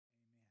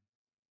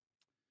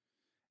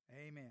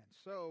Amen.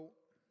 So,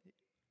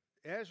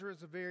 Ezra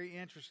is a very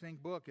interesting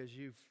book, as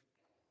you've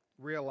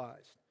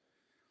realized.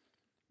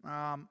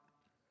 One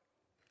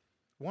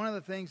of the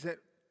things that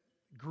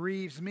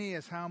grieves me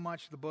is how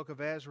much the book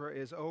of Ezra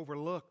is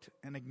overlooked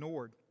and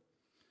ignored.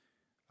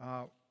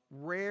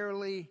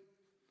 Rarely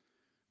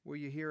will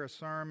you hear a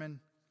sermon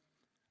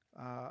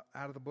out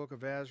of the book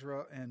of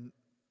Ezra, and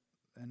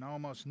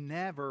almost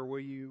never will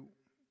you,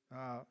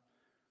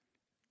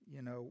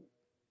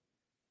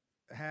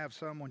 have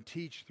someone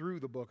teach through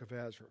the book of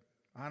Ezra.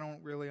 I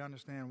don't really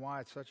understand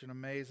why it's such an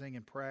amazing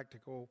and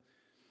practical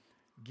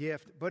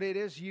gift, but it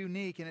is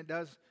unique, and it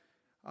does,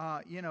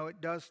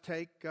 it does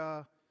take,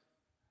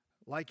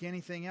 like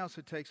anything else,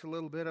 it takes a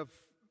little bit of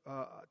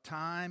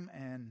time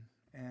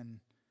and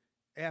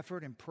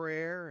effort and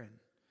prayer. And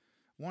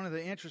one of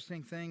the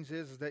interesting things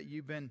is that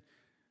you've been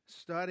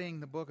studying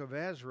the book of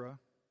Ezra,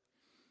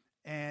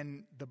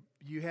 and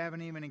you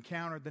haven't even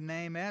encountered the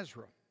name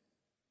Ezra.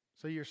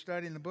 So you're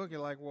studying the book, you're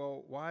like,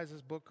 well, why is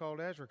this book called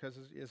Ezra? Because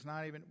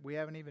we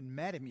haven't even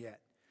met him yet.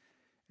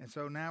 And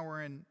so now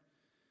we're in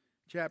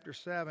chapter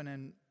 7,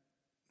 and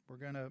we're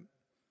going to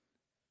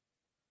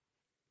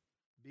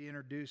be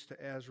introduced to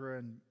Ezra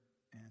and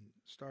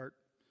start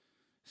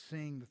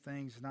seeing the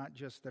things not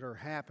just that are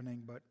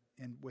happening, but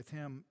with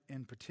him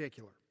in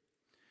particular.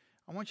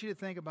 I want you to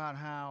think about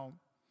how,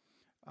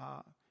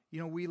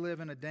 we live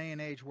in a day and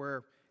age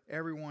where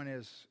everyone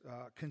is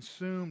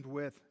consumed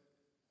with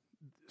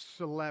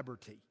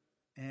celebrity,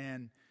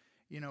 and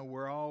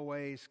we're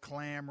always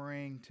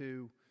clamoring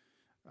to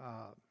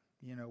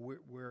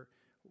we're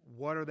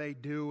what are they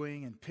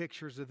doing, and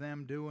pictures of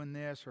them doing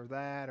this or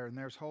that, and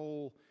there's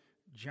whole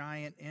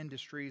giant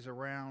industries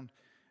around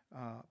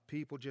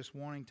people just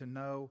wanting to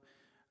know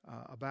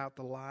about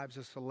the lives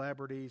of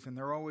celebrities, and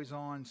they're always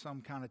on some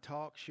kind of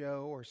talk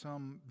show or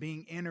some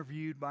being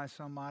interviewed by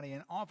somebody,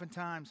 and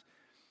oftentimes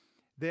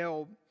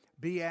they'll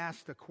be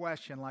asked a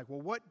question like,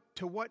 well,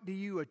 what do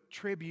you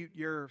attribute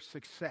your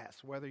success?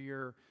 Whether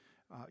you're,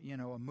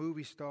 a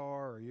movie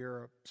star or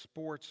you're a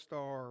sports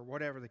star or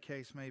whatever the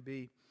case may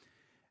be.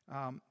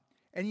 And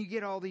you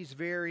get all these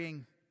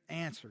varying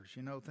answers,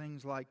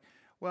 things like,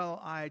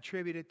 well, I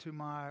attribute it to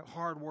my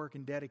hard work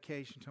and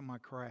dedication to my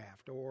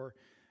craft, or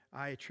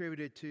I attribute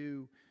it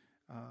to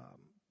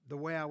the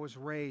way I was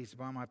raised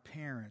by my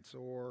parents,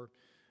 or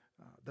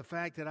the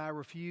fact that I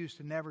refuse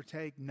to never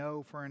take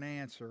no for an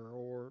answer,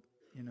 or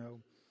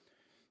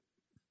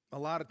a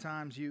lot of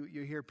times you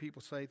hear people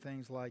say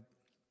things like,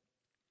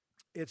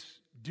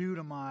 it's due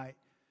to my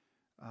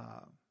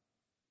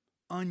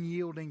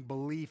unyielding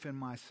belief in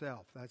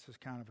myself. That's just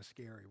kind of a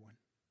scary one.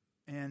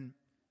 And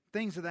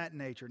things of that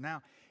nature.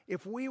 Now,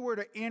 if we were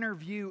to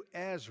interview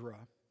Ezra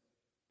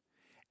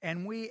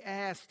and we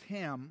asked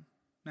him,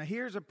 now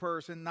here's a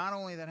person not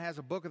only that has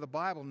a book of the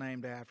Bible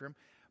named after him,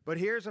 but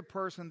here's a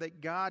person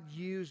that God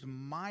used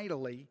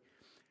mightily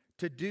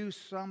to do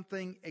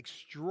something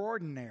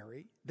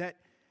extraordinary that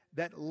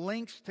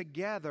links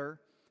together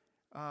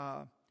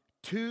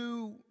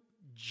two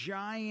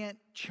giant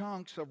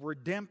chunks of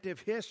redemptive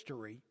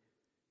history.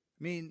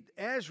 I mean,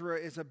 Ezra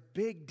is a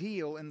big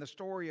deal in the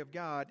story of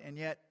God, and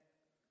yet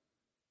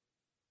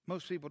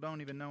most people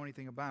don't even know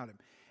anything about him.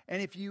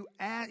 And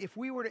if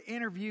we were to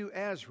interview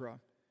Ezra,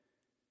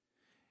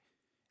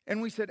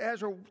 and we said,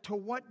 Ezra, to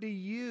what do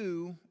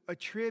you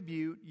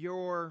attribute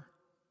your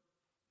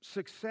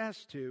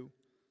success to?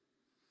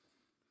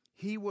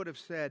 He would have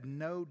said,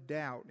 no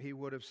doubt, he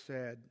would have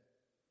said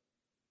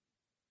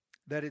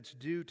that it's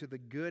due to the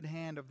good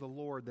hand of the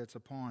Lord that's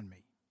upon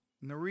me.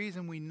 And the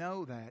reason we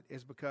know that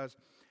is because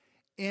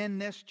in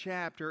this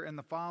chapter and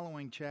the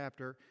following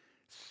chapter,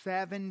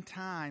 7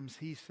 times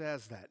he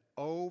says that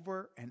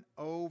over and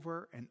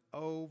over and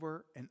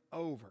over and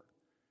over.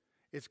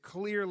 It's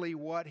clearly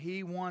what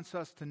he wants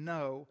us to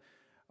know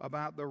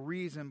about the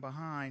reason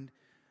behind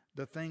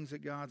the things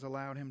that God's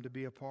allowed him to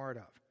be a part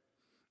of.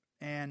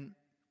 And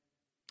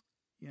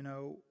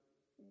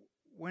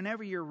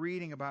whenever you're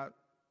reading about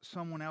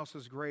someone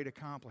else's great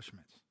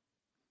accomplishments,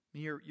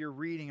 you're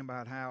reading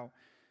about how,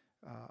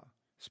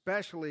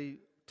 especially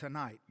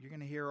tonight, you're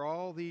going to hear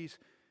all these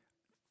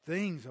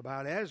things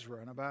about Ezra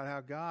and about how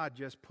God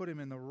just put him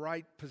in the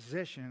right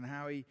position and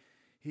how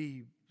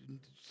he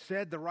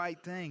said the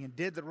right thing and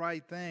did the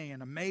right thing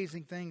and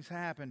amazing things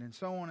happened and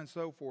so on and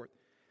so forth.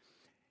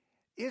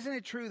 Isn't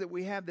it true that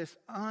we have this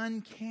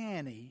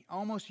uncanny,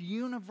 almost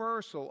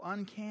universal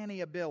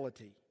uncanny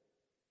ability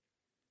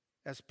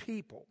as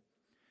people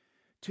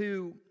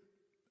to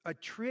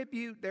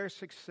attribute their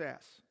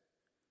success,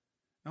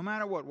 no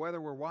matter what, whether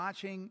we're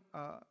watching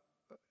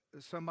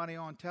somebody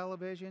on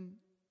television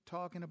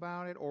talking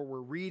about it or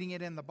we're reading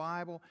it in the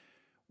Bible,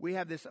 we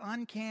have this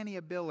uncanny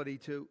ability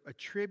to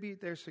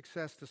attribute their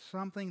success to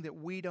something that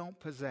we don't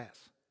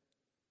possess.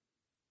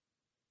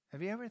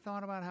 Have you ever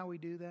thought about how we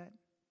do that?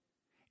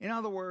 In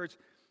other words,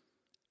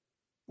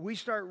 we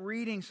start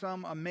reading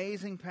some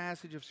amazing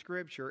passage of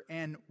Scripture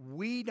and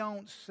we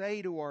don't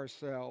say to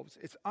ourselves,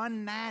 it's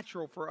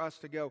unnatural for us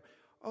to go,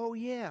 oh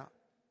yeah,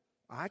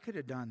 I could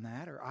have done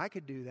that, or I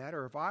could do that,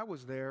 or if I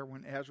was there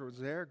when Ezra was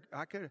there,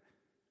 I could.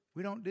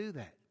 We don't do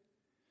that.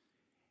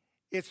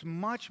 It's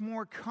much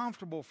more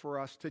comfortable for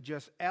us to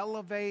just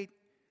elevate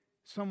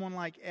someone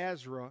like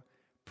Ezra,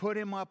 put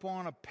him up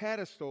on a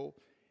pedestal,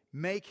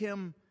 make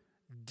him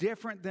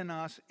different than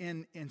us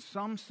in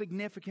some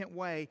significant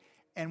way.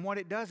 And what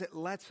it does, it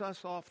lets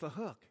us off the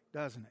hook,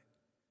 doesn't it?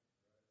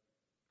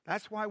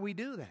 That's why we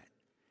do that.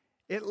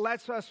 It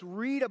lets us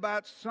read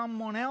about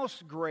someone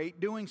else great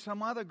doing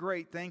some other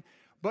great thing,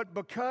 but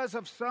because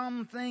of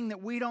something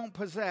that we don't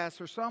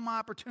possess or some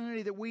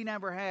opportunity that we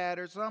never had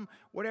or some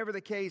whatever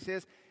the case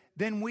is,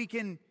 then we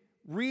can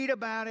read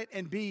about it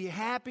and be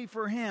happy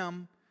for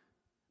him,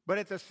 but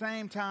at the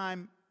same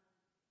time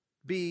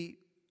be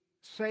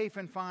safe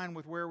and fine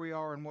with where we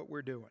are and what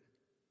we're doing.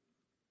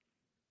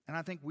 And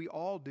I think we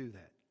all do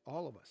that,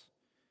 all of us.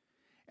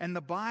 And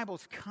the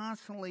Bible's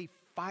constantly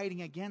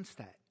fighting against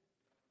that.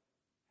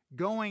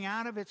 Going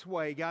out of its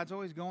way, God's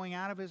always going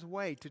out of his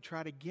way to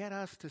try to get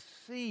us to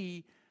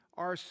see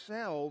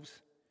ourselves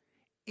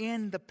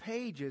in the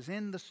pages,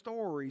 in the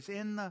stories,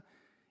 in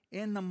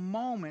the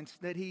moments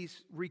that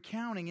he's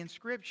recounting in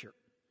Scripture.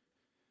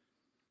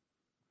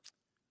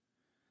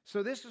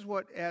 So this is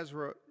what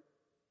Ezra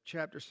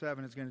chapter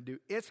 7 is going to do.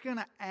 It's going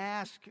to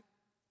ask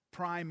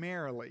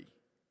primarily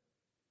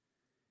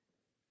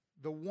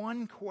the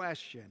one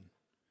question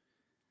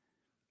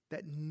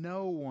that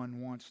no one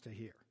wants to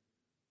hear.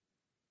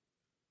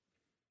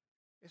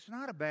 It's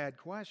not a bad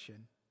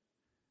question,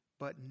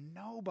 but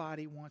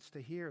nobody wants to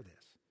hear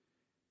this.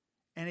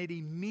 And it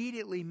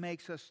immediately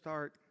makes us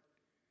start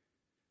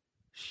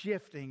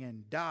shifting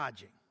and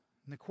dodging.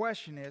 And the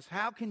question is,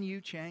 how can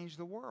you change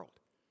the world?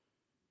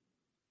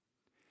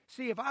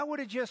 See, if I would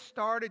have just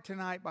started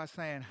tonight by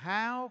saying,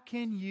 how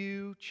can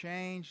you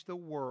change the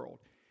world?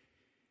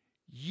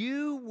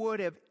 You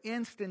would have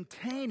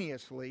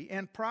instantaneously,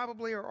 and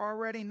probably are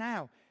already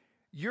now,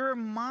 your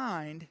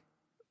mind,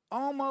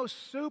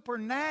 almost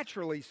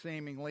supernaturally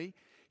seemingly,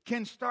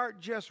 can start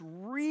just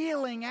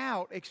reeling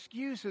out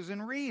excuses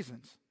and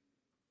reasons.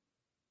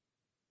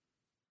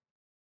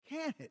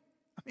 Can it?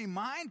 I mean,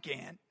 mine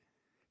can.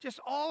 Just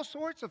all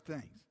sorts of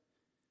things.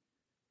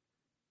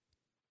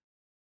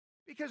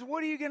 Because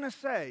what are you going to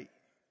say?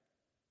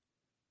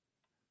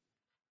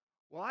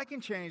 Well, I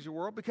can change the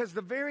world, because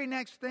the very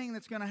next thing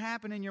that's going to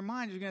happen in your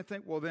mind is you're going to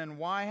think, well, then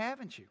why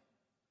haven't you?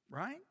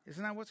 Right?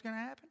 Isn't that what's going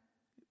to happen?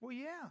 Well,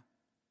 yeah.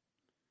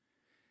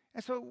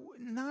 And so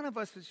none of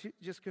us is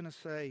just going to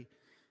say,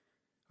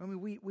 I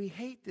mean, we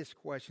hate this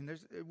question.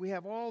 We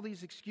have all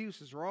these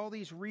excuses or all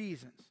these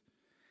reasons.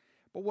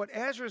 But what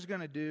Ezra is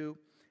going to do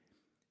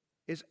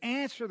is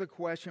answer the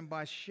question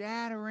by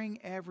shattering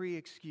every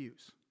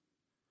excuse.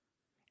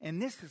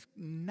 And this is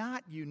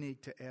not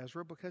unique to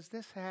Ezra, because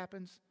this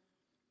happens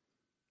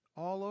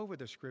all over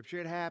the Scripture.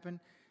 It happened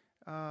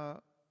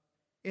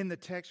in the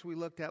text we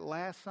looked at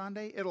last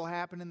Sunday. It'll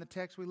happen in the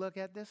text we look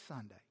at this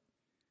Sunday.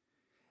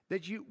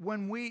 That you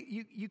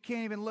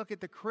can't even look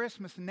at the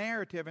Christmas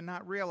narrative and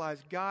not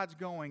realize God's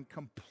going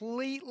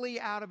completely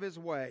out of his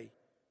way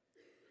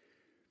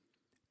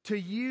to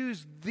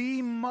use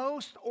the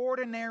most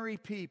ordinary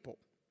people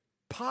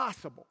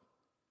possible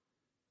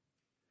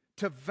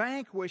to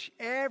vanquish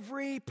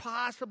every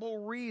possible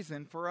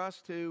reason for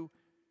us to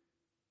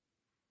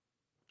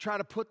try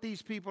to put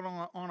these people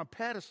on a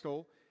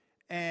pedestal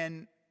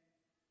and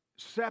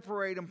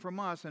separate them from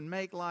us and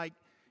make like,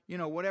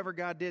 whatever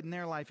God did in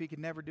their life, he could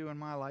never do in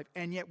my life,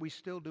 and yet we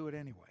still do it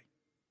anyway.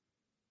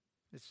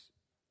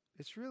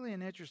 It's really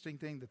an interesting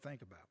thing to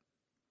think about.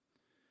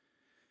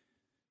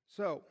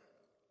 So,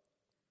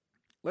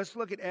 let's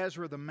look at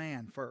Ezra the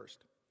man first.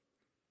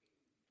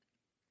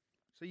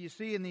 So you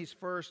see in these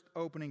first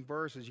opening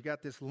verses, you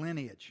got this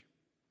lineage.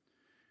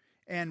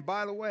 And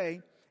by the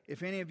way,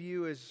 if any of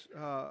you is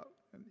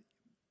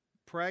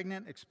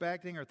pregnant,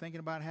 expecting, or thinking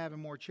about having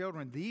more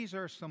children, these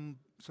are some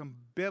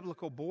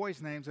biblical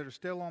boys' names that are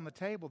still on the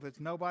table that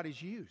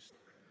nobody's used.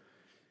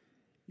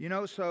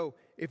 So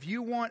if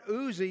you want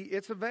Uzi,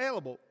 it's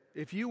available.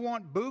 If you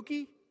want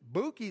Buki,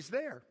 Buki's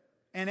there.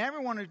 And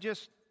everyone would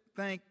just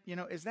think,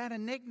 is that a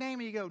nickname?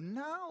 And you go,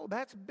 no,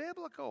 that's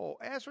biblical.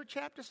 Ezra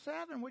chapter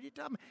 7, what are you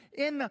talking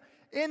about?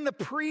 In the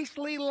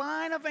priestly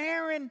line of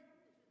Aaron,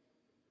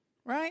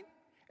 right?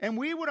 And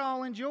we would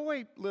all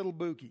enjoy little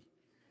Buki.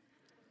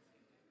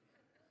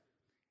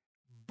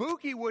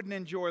 Buki wouldn't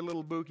enjoy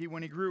little Buki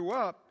when he grew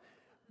up,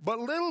 but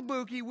little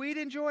Buki, we'd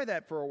enjoy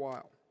that for a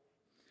while.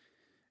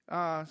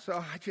 So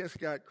I just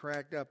got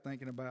cracked up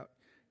thinking about,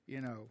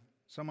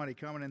 somebody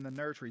coming in the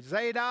nursery.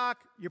 Zadok,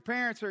 your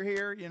parents are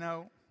here,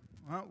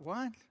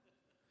 What?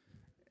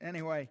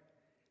 Anyway,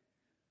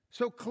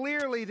 so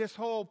clearly this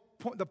whole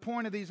the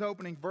point of these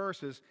opening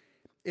verses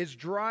is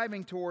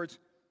driving towards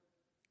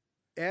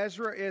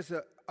Ezra is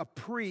a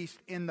priest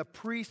in the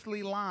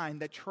priestly line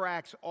that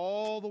tracks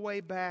all the way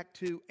back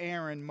to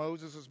Aaron,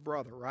 Moses'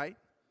 brother, right?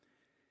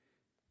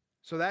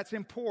 So that's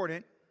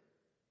important.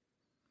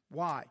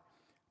 Why?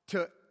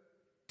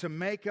 To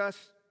make us,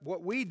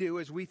 what we do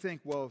is we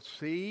think, well,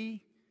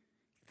 see,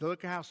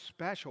 look how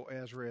special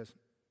Ezra is.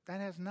 That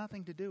has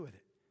nothing to do with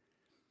it.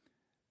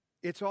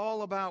 It's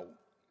all about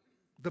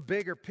the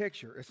bigger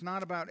picture. It's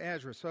not about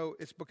Ezra. So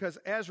it's because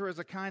Ezra is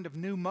a kind of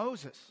new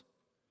Moses.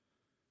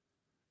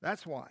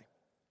 That's why.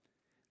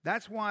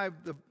 That's why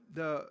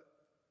the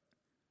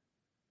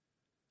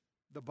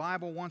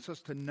Bible wants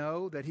us to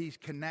know that he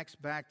connects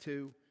back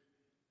to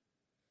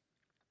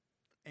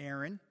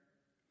Aaron.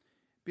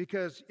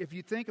 Because if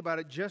you think about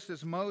it, just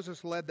as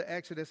Moses led the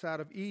Exodus out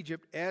of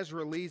Egypt,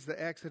 Ezra leads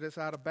the Exodus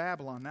out of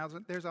Babylon. Now,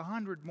 there's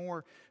 100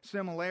 more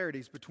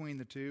similarities between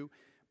the two,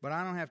 but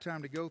I don't have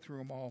time to go through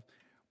them all.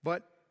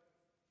 But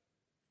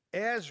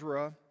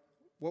Ezra,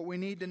 what we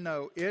need to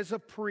know, is a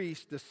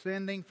priest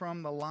descending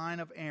from the line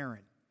of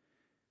Aaron.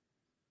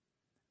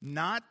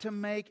 Not to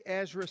make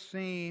Ezra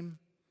seem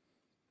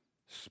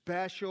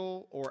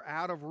special or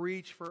out of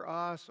reach for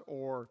us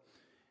or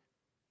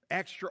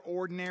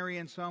extraordinary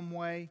in some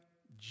way,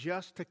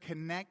 just to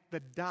connect the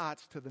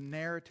dots to the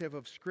narrative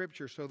of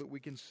Scripture so that we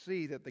can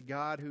see that the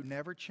God who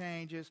never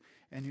changes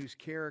and whose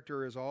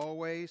character is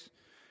always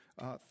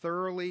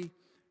thoroughly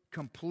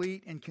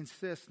complete and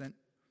consistent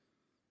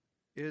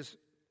is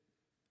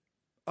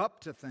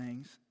up to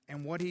things,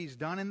 and what he's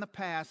done in the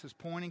past is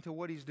pointing to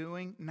what he's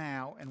doing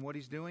now, and what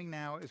he's doing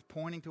now is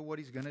pointing to what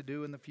he's going to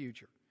do in the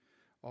future.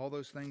 All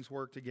those things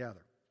work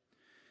together.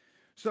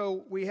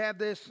 So we have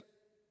this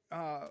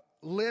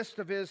list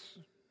of his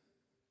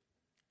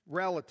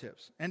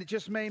relatives, and it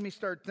just made me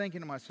start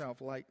thinking to myself,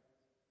 like,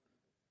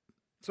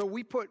 so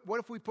what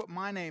if we put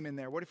my name in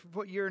there? What if we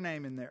put your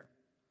name in there?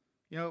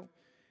 You know,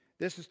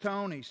 this is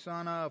Tony,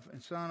 son of,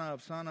 and son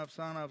of, son of,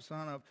 son of,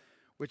 son of,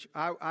 which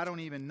I don't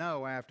even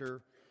know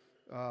after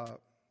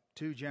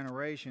 2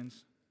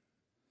 generations,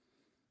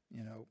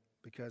 you know,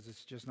 because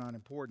it's just not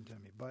important to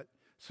me. But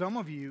some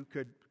of you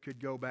could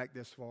go back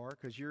this far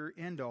because you're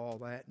into all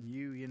that, and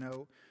you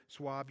know,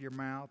 swab your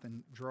mouth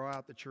and draw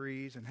out the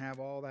trees and have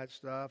all that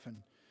stuff, and,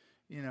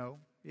 you know,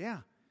 yeah.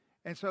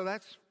 And so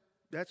that's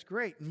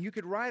great. And you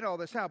could write all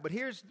this out. But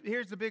here's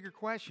the bigger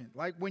question.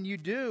 Like when you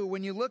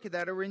look at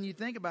that or when you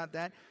think about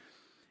that,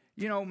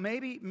 you know,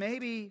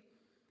 maybe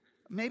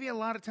a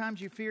lot of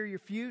times you fear your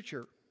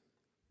future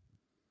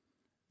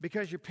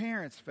because your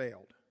parents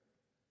failed.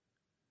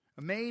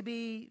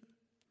 Maybe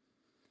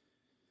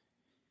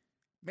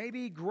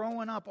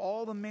growing up,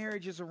 all the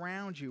marriages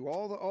around you,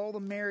 all the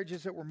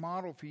marriages that were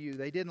modeled for you,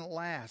 they didn't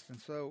last.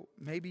 And so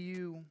maybe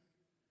you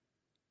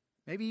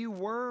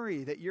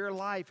worry that your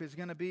life is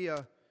going to be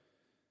a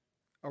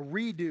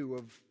redo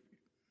of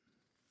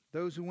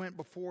those who went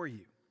before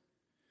you.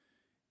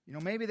 You know,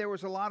 maybe there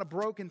was a lot of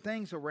broken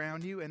things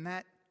around you, and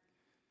that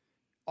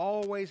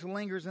always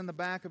lingers in the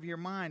back of your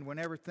mind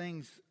whenever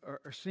things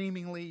are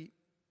seemingly,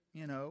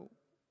 you know,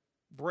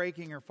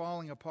 breaking or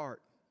falling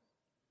apart.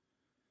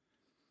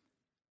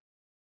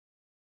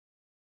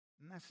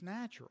 And that's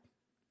natural.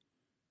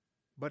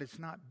 But it's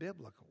not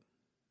biblical,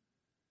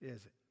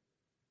 is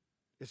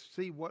it?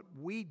 See, what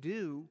we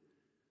do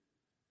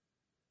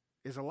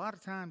is a lot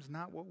of times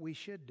not what we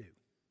should do.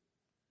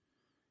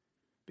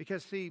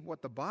 Because, see,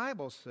 what the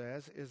Bible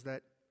says is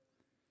that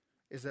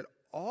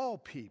all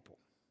people,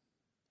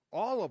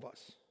 all of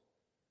us,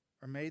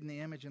 are made in the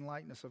image and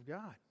likeness of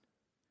God.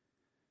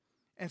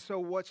 And so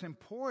what's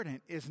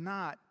important is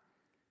not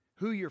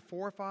who your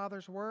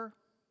forefathers were.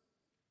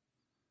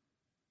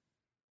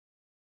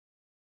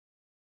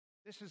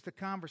 This is the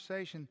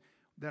conversation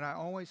that I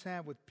always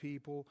have with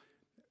people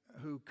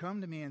who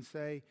come to me and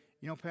say,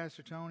 you know,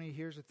 Pastor Tony,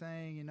 here's the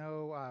thing, you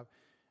know,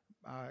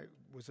 I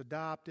was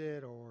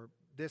adopted, or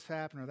this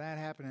happened or that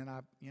happened, and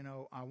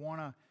I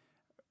want to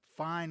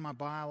find my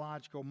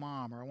biological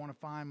mom, or I want to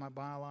find my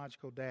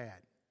biological dad.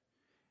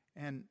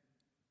 And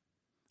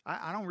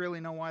I don't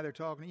really know why they're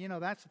talking. You know,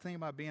 that's the thing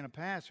about being a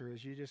pastor,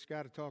 is you just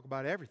got to talk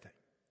about everything,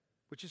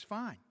 which is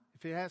fine.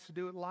 If it has to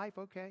do with life,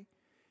 okay.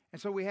 And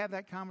so we have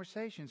that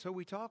conversation, so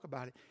we talk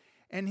about it.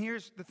 And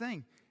here's the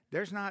thing.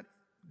 There's not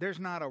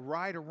a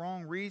right or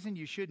wrong reason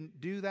you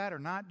shouldn't do that or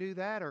not do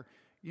that, or,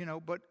 you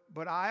know, but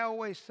I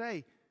always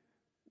say,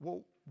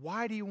 well,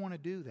 why do you want to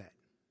do that?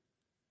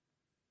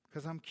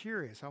 Because I'm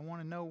curious. I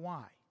want to know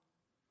why.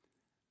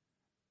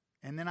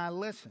 And then I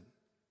listen.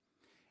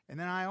 And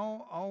then I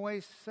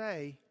always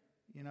say,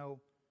 you know,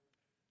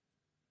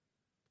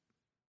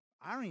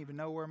 I don't even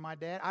know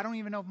I don't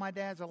even know if my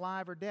dad's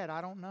alive or dead. I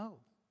don't know.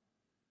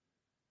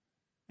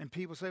 And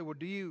people say, well,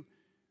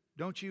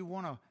 don't you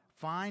want to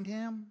find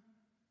him?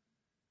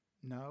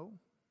 No.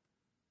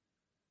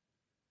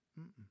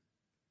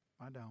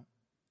 I don't.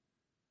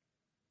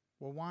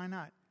 Well, why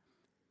not?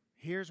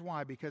 Here's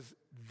why. Because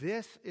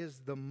this is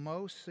the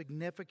most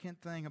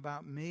significant thing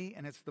about me,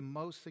 and it's the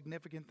most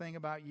significant thing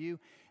about you.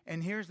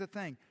 And here's the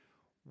thing.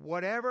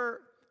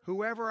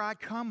 Whoever I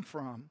come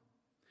from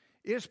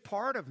is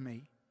part of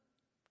me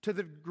to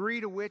the degree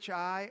to which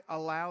I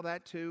allow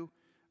that to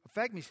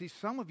affect me. See,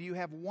 some of you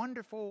have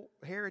wonderful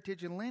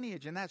heritage and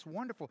lineage, and that's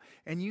wonderful.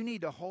 And you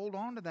need to hold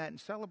on to that and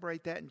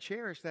celebrate that and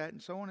cherish that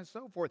and so on and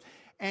so forth.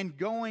 And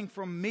going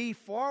from me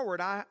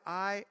forward,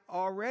 I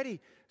already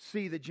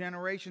see the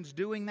generations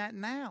doing that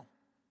now.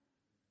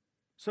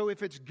 So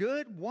if it's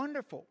good,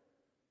 wonderful.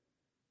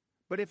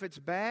 But if it's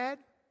bad,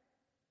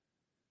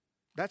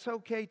 That's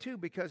okay too,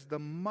 because the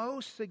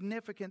most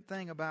significant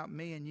thing about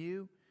me and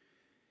you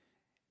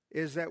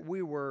is that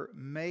we were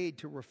made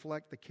to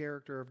reflect the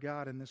character of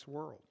God in this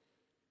world.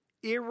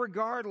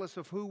 Irregardless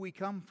of who we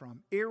come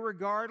from,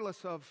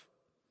 irregardless of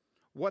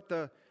what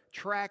the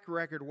track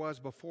record was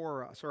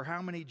before us or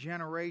how many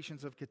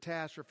generations of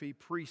catastrophe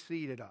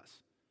preceded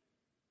us.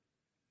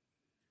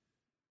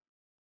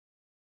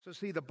 So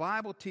see, the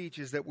Bible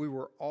teaches that we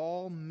were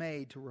all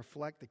made to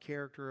reflect the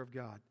character of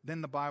God.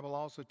 Then the Bible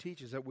also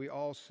teaches that we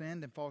all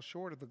sinned and fall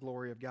short of the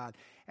glory of God.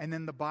 And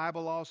then the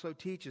Bible also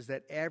teaches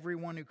that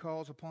everyone who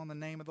calls upon the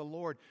name of the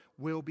Lord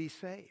will be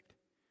saved.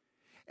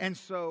 And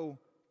so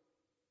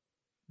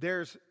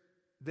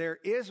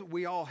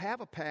we all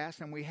have a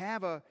past and we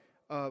have a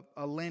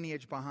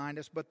lineage behind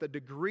us, but the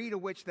degree to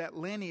which that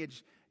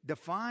lineage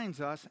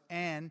defines us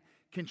and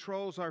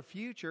controls our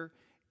future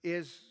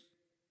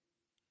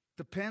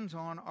depends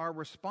on our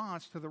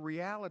response to the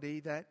reality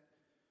that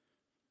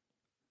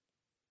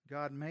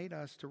God made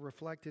us to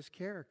reflect His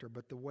character.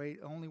 But the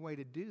only way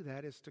to do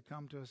that is to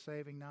come to a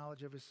saving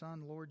knowledge of His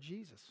Son, Lord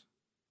Jesus.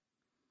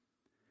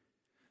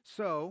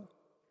 So,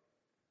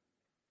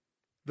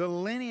 the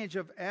lineage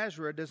of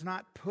Ezra does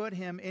not put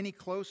him any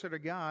closer to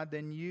God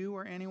than you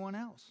or anyone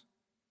else.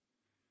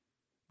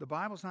 The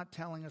Bible's not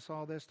telling us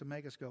all this to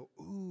make us go,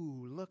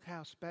 ooh, look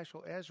how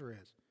special Ezra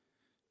is.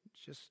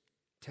 It's just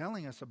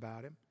telling us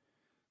about him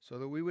so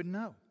that we would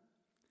know.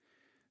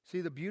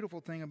 See, the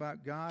beautiful thing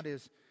about God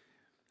is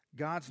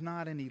God's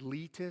not an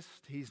elitist.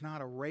 He's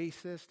not a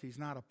racist. He's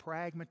not a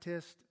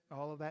pragmatist.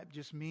 All of that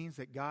just means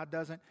that God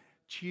doesn't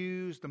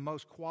choose the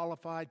most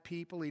qualified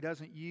people. He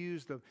doesn't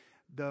use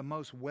the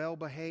most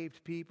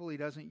well-behaved people. He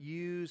doesn't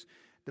use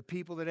the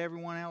people that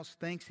everyone else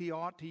thinks He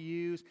ought to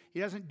use.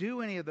 He doesn't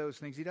do any of those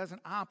things. He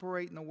doesn't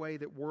operate in the way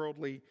that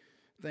worldly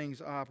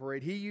things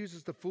operate. He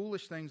uses the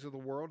foolish things of the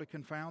world to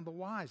confound the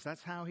wise.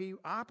 That's how He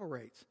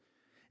operates.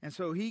 And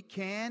so He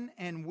can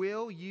and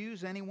will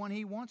use anyone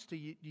He wants to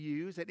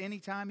use at any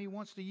time He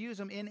wants to use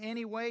them in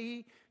any way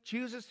He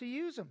chooses to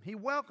use them. He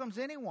welcomes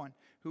anyone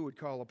who would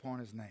call upon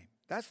His name.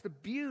 That's the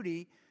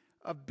beauty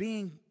of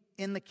being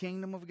in the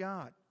kingdom of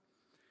God.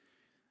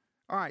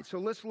 All right, so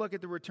let's look at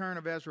the return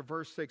of Ezra,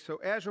 verse 6. So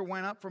Ezra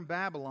went up from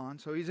Babylon.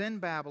 So he's in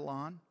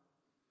Babylon.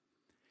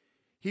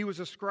 He was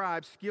a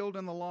scribe skilled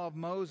in the law of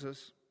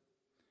Moses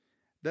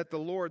that the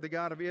Lord, the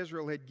God of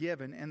Israel, had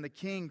given. And the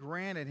king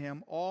granted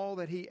him all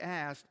that he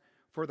asked,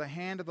 for the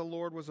hand of the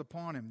Lord was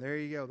upon him. There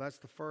you go. That's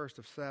the first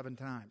of 7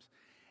 times.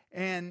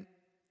 And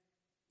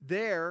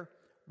there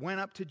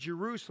went up to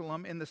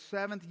Jerusalem in the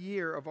 7th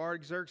year of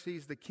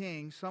Artaxerxes the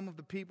king, some of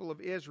the people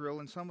of Israel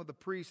and some of the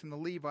priests and the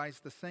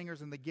Levites, the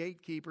singers and the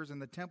gatekeepers and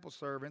the temple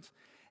servants.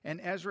 And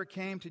Ezra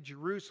came to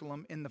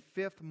Jerusalem in the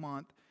 5th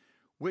month,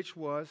 which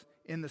was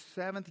in the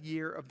 7th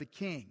year of the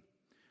king.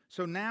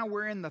 So now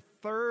we're in the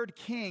 3rd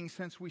king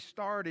since we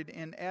started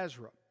in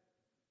Ezra.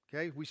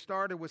 Okay, we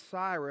started with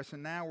Cyrus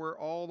and now we're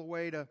all the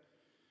way to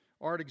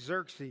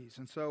Artaxerxes.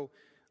 And so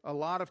a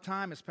lot of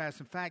time has passed.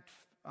 In fact,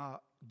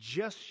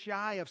 just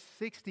shy of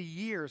 60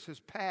 years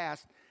has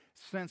passed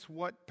since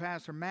what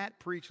Pastor Matt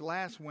preached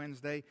last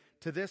Wednesday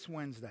to this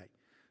Wednesday.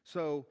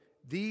 So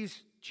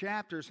these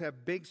chapters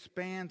have big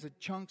spans of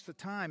chunks of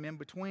time in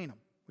between them,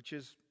 which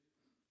is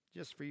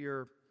just for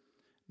your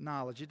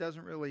knowledge. It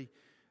doesn't really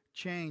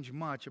change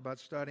much about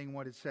studying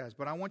what it says.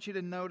 But I want you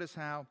to notice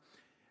how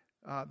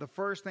the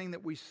first thing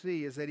that we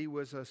see is that he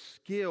was a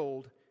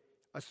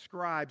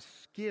scribe,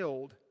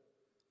 skilled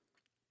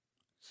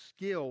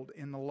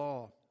in the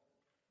law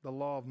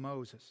of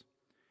Moses.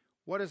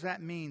 What does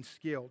that mean,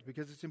 skilled?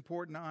 Because it's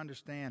important to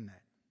understand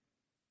that.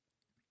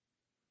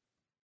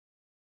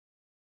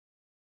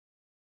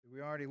 Did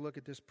we already look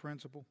at this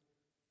principle?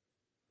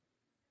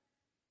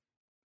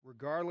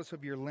 Regardless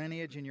of your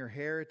lineage and your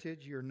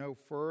heritage, you're no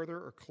further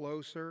or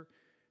closer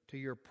to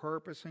your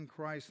purpose in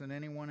Christ than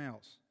anyone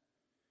else.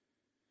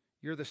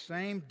 You're the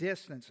same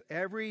distance.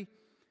 Every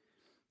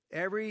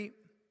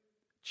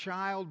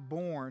child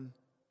born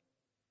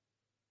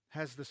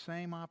has the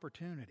same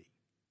opportunity.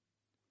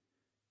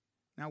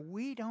 Now,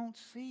 we don't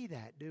see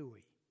that, do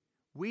we?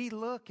 We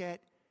look at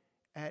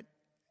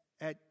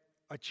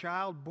a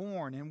child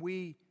born and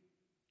we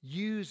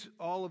use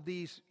all of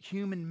these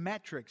human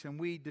metrics and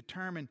we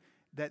determine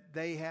that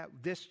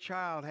this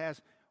child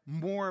has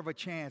more of a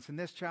chance and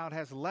this child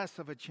has less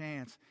of a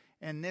chance.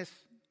 And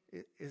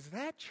is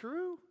that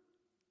true?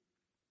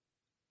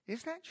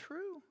 Is that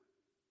true?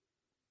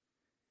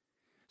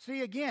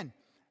 See, again,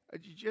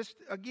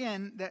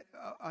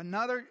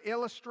 another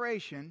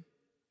illustration.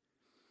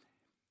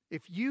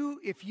 If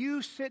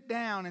you sit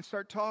down and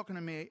start talking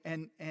to me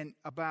and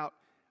about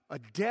a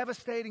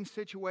devastating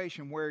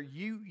situation where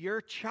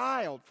your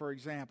child, for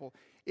example,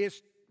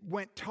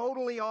 went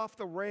totally off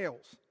the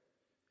rails,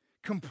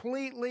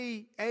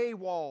 completely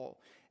AWOL,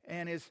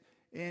 and is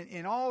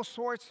in all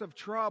sorts of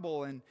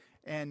trouble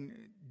and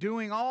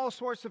doing all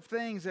sorts of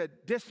things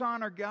that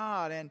dishonor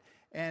God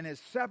and has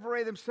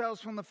separated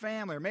themselves from the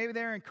family, or maybe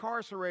they're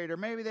incarcerated, or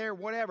maybe they're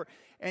whatever.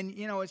 And,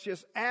 it's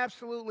just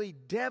absolutely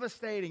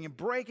devastating and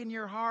breaking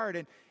your heart.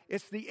 And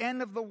it's the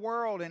end of the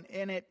world,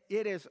 and it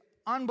is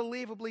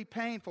unbelievably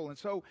painful. And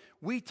so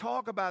we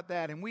talk about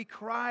that, and we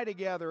cry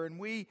together, and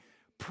we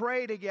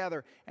pray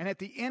together. And at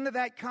the end of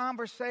that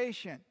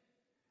conversation,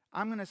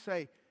 I'm going to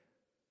say,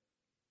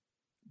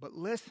 but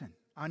listen,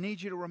 I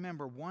need you to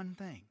remember one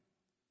thing.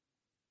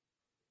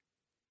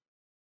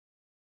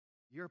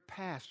 Your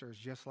pastor is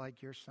just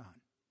like your son.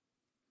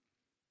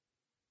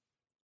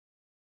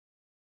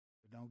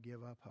 But don't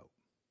give up hope.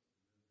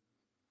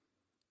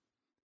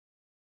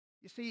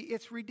 You see,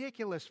 it's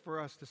ridiculous for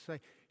us to say,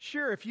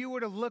 sure, if you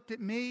would have looked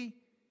at me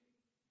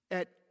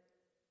at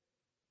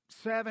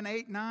 7,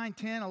 8, 9,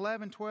 10,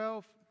 11,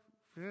 12,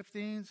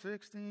 15,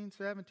 16,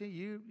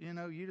 17,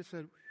 you'd have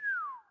said,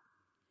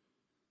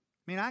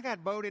 I got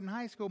voted in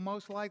high school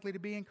most likely to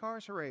be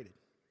incarcerated.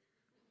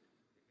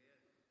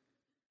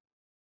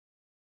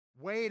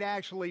 Wade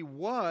actually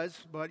was,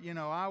 but,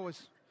 I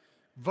was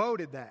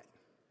voted that.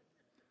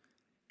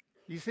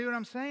 You see what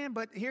I'm saying?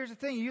 But here's the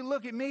thing. You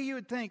look at me, you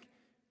would think,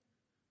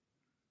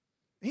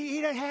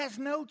 he has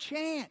no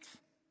chance.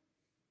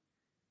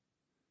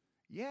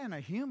 Yeah, in a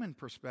human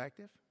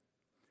perspective.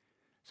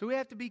 So we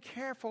have to be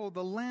careful of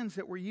the lens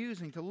that we're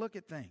using to look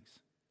at things.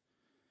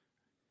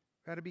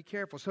 Got to be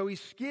careful. So he's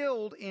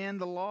skilled in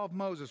the law of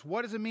Moses.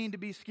 What does it mean to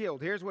be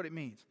skilled? Here's what it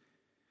means.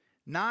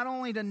 Not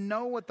only to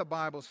know what the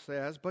Bible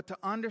says, but to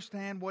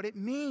understand what it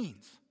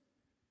means.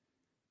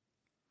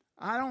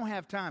 I don't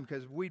have time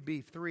because we'd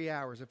be 3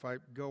 hours if I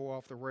go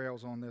off the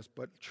rails on this.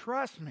 But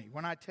trust me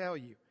when I tell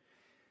you,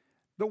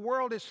 the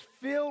world is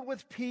filled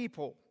with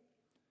people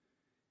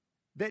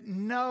that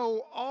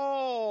know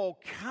all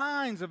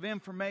kinds of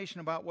information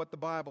about what the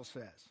Bible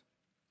says.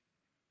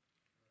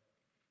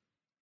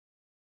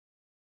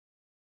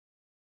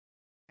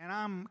 And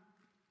I'm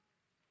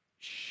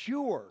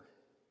sure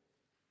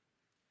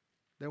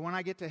that when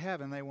I get to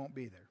heaven, they won't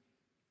be there.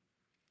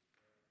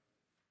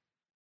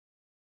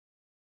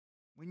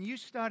 When you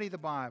study the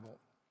Bible,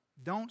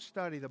 don't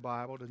study the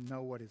Bible to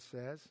know what it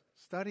says.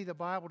 Study the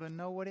Bible to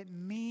know what it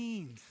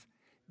means.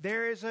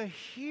 There is a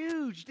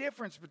huge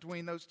difference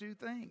between those two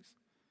things.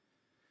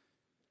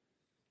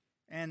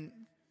 And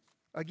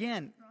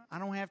again, I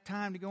don't have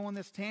time to go on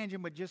this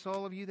tangent, but just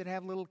all of you that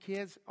have little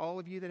kids, all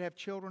of you that have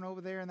children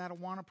over there in that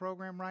Awana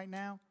program right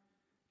now,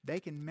 they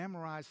can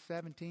memorize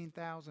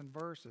 17,000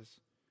 verses,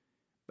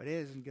 but it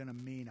isn't going to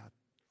mean a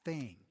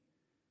thing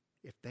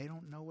if they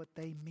don't know what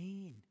they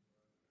mean.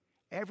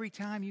 Every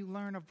time you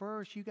learn a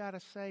verse, you got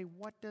to say,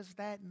 what does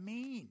that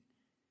mean?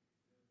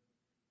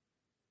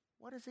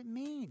 What does it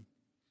mean?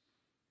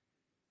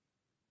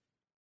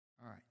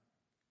 All right.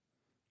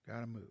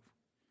 Got to move.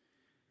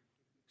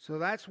 So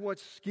that's what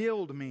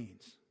skilled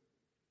means.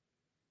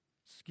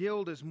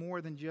 Skilled is more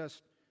than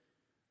just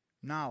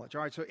knowledge.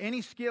 All right, so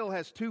any skill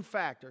has two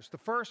factors. The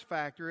first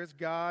factor is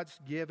God's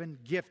given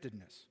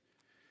giftedness.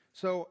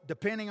 So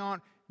depending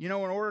on, in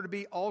order to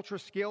be ultra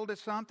skilled at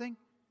something,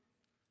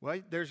 well,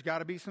 there's got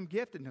to be some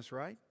giftedness,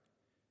 right?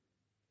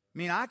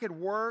 I could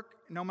work,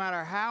 no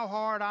matter how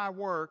hard I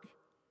work,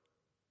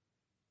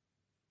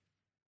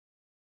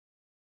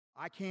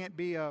 I can't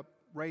be a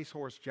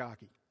racehorse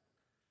jockey.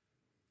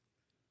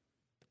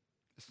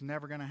 It's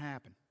never going to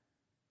happen.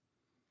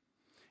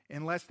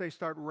 Unless they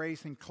start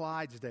racing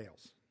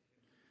Clydesdales.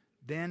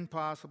 Then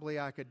possibly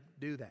I could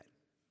do that.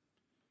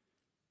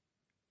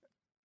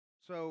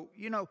 So,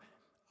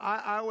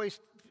 I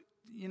always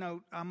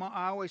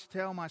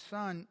tell my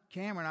son,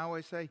 Cameron, I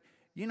always say,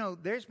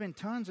 there's been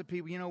tons of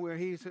people, where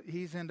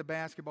he's into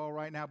basketball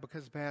right now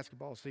because it's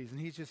basketball season.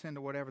 He's just into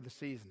whatever the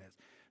season is.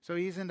 So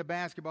he's into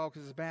basketball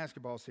because it's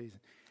basketball season.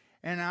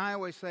 And I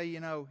always say,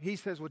 he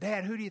says, well,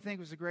 Dad, who do you think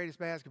was the greatest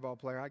basketball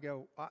player? I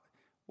go,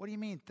 what do you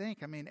mean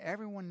think?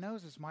 Everyone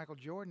knows it's Michael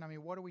Jordan.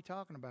 What are we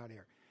talking about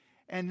here?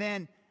 And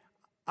then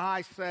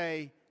I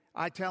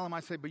tell him,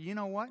 but you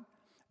know what?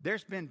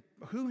 There's been,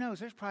 who knows,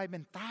 there's probably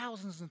been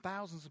thousands and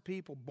thousands of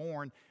people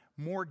born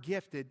more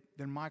gifted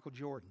than Michael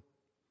Jordan.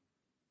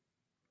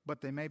 But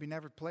they maybe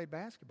never played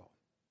basketball.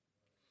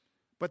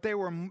 But they'd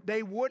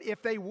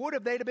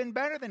have been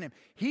better than him.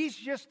 He's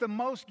just the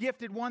most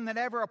gifted one that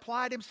ever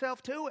applied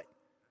himself to it.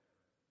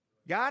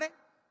 Got it?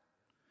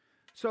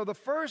 So the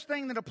first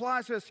thing that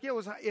applies to a skill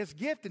is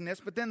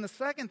giftedness, but then the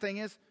second thing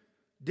is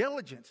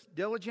diligent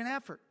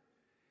effort.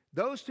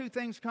 Those two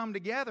things come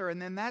together,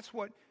 and then that's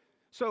what...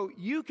 So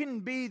you can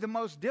be the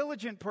most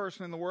diligent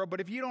person in the world, but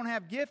if you don't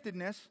have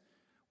giftedness,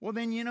 well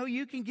then,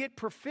 you can get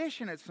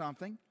proficient at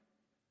something,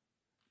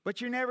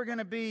 but you're never going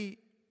to be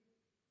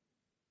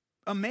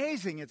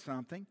amazing at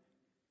something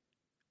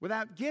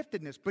without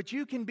giftedness. But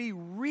you can be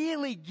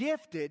really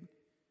gifted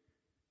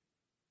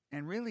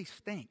and really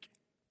stink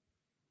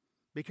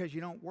because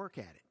you don't work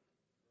at it.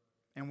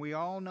 And we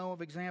all know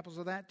of examples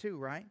of that too,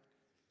 right?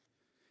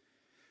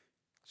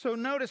 So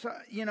notice,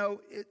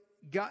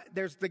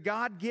 there's the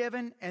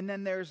God-given, and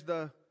then there's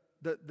the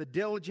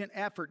diligent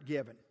effort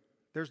given.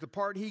 There's the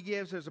part He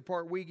gives, there's the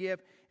part we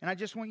give. And I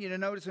just want you to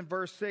notice in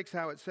verse 6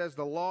 how it says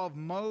the law of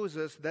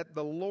Moses that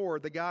the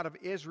Lord, the God of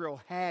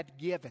Israel, had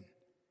given.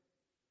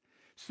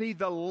 See,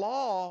 the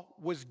law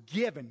was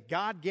given.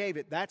 God gave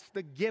it. That's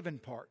the given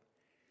part.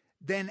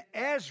 Then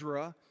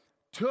Ezra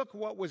took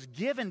what was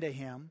given to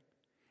him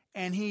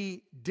and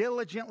he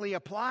diligently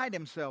applied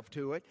himself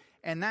to it,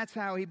 and that's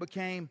how he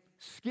became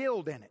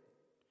skilled in it.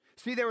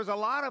 See, there was a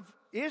lot of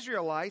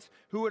Israelites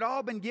who had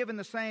all been given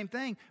the same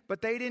thing,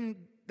 but they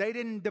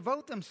didn't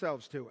devote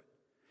themselves to it.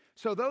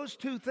 So those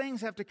two things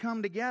have to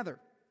come together.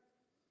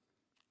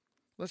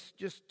 Let's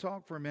just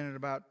talk for a minute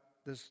about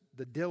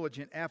the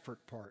diligent effort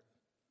part.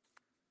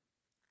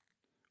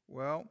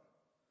 Well,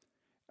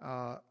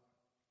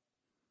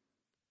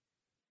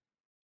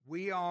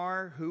 we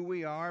are who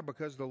we are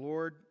because the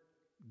Lord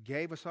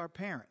gave us our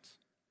parents.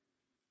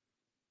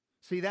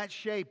 See, that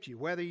shaped you.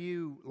 Whether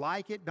you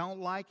like it, don't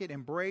like it,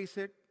 embrace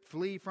it,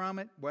 flee from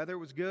it, whether it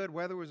was good,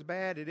 whether it was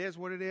bad, it is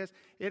what it is.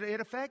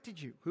 It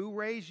affected you. Who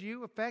raised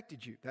you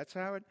affected you. That's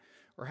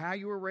how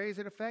you were raised,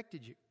 it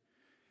affected you.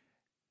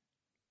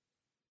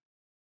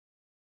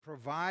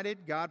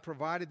 God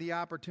provided the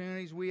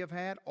opportunities we have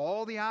had.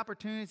 All the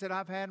opportunities that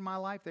I've had in my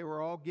life, they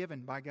were all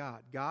given by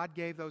God. God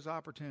gave those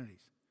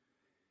opportunities.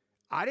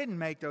 I didn't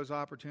make those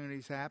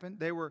opportunities happen.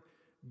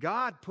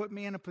 God put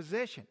me in a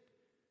position.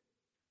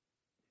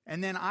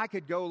 And then I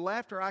could go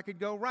left or I could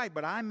go right.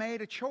 But I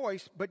made a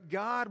choice. But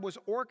God was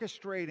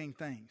orchestrating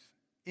things,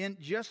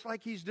 just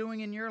like He's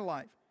doing in your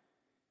life.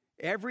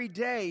 Every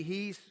day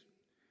He's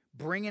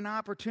bringing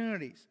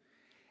opportunities.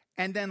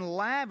 And then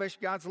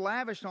God's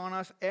lavished on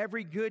us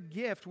every good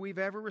gift we've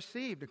ever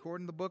received,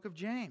 according to the book of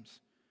James.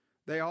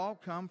 They all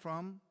come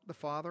from the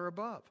Father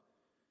above.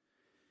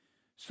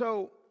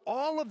 So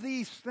all of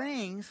these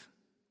things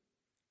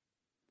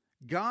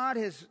God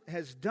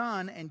has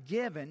done and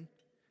given.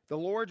 The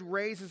Lord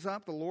raises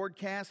up, the Lord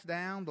casts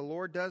down, the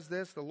Lord does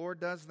this, the Lord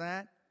does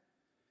that.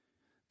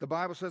 The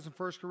Bible says in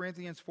 1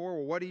 Corinthians 4,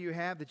 well, what do you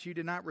have that you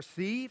did not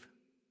receive?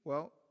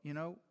 Well,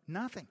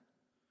 nothing.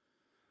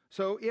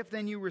 So if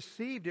then you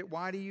received it,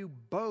 why do you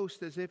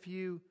boast as if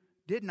you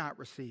did not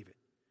receive it?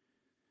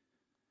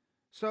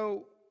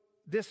 So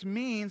this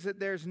means that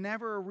there's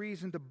never a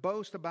reason to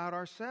boast about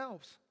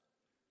ourselves.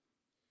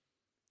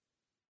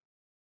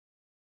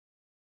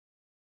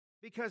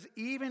 Because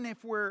even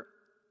if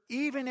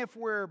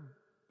we're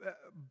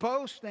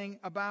boasting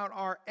about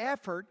our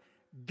effort,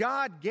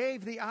 God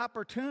gave the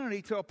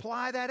opportunity to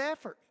apply that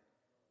effort.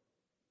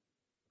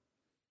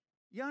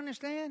 You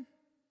understand?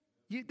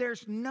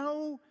 There's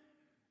no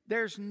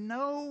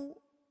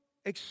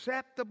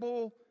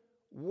acceptable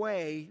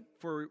way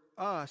for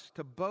us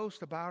to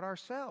boast about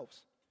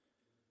ourselves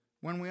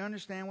when we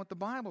understand what the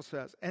Bible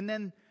says. And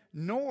then,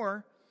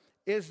 nor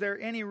is there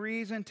any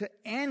reason to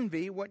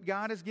envy what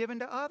God has given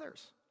to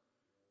others.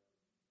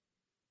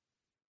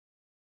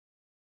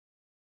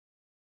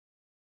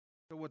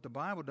 So what the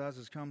Bible does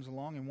is comes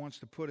along and wants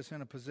to put us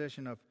in a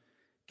position of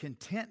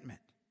contentment,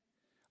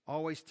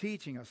 always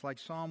teaching us, like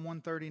Psalm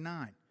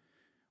 139,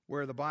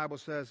 where the Bible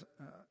says,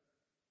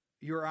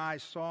 your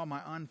eyes saw my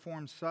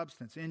unformed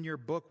substance. In your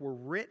book were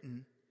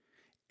written,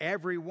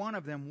 every one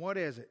of them, what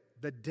is it?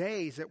 The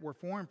days that were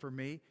formed for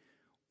me,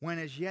 when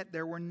as yet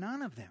there were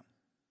none of them.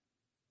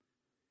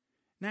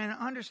 Now,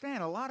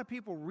 understand, a lot of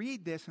people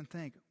read this and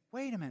think,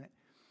 wait a minute,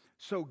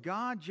 so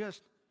God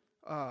just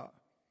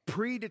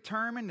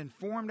predetermined and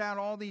formed out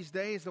all these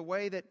days the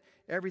way that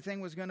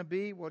everything was going to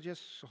be? Well,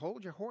 just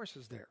hold your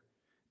horses there.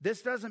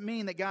 This doesn't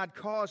mean that God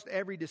caused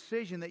every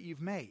decision that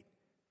you've made.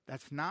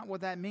 That's not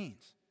what that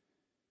means.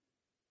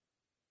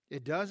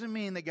 It doesn't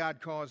mean that God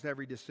caused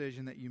every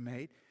decision that you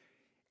made.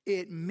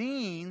 It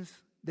means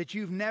that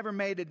you've never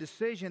made a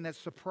decision that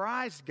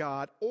surprised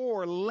God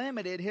or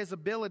limited His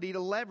ability to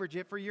leverage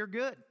it for your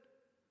good.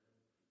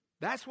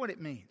 That's what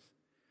it means.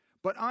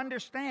 But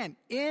understand,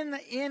 in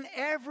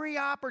every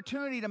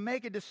opportunity to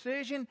make a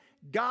decision,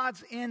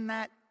 God's in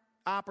that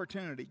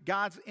opportunity.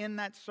 God's in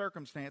that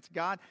circumstance.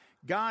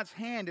 God's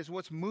hand is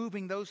what's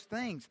moving those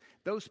things,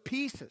 those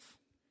pieces.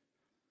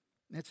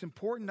 And it's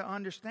important to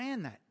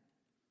understand that.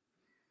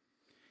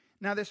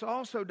 Now, this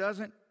also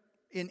doesn't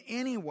in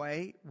any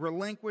way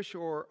relinquish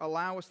or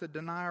allow us to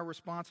deny our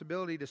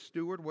responsibility to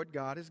steward what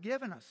God has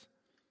given us.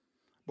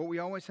 But we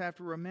always have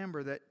to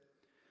remember that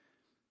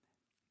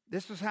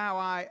this is how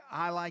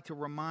I like to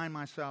remind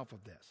myself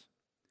of this.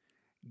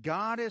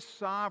 God is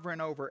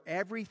sovereign over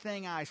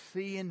everything I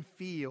see and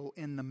feel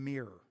in the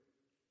mirror.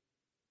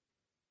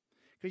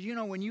 Because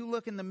when you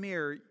look in the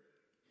mirror,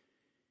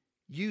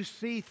 you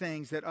see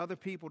things that other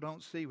people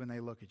don't see when they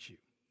look at you.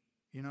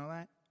 You know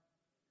that?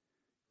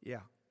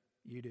 Yeah,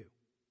 you do.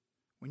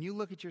 When you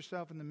look at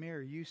yourself in the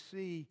mirror, you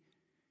see,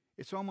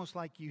 it's almost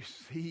like you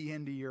see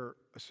into your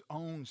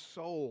own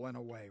soul in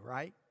a way,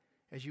 right?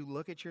 As you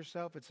look at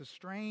yourself, it's a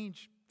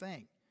strange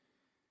thing.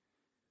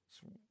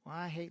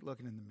 I hate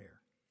looking in the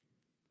mirror.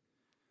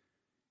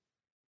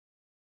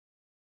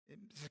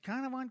 It's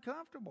kind of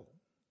uncomfortable.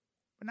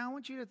 But now I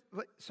want you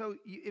to,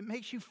 it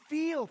makes you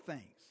feel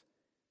things.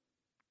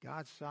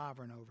 God's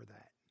sovereign over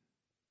that.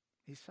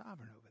 He's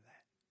sovereign over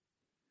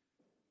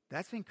that.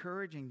 That's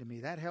encouraging to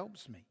me. That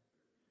helps me.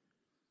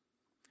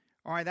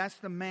 All right, that's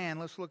the man.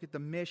 Let's look at the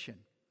mission.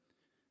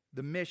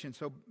 The mission.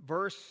 So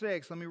verse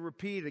 6, let me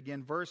repeat it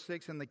again. Verse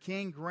 6, and the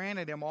king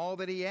granted him all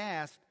that he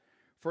asked,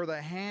 for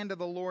the hand of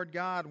the Lord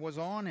God was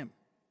on him.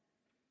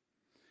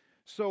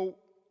 So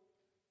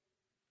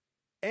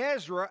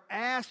Ezra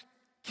asked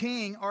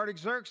King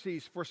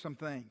Artaxerxes for some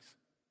things,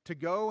 to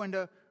go and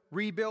to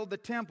rebuild the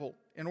temple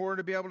in order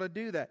to be able to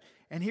do that.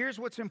 And here's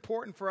what's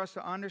important for us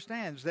to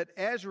understand, is that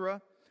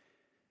Ezra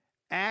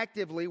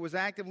was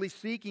actively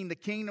seeking the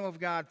kingdom of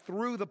God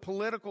through the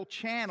political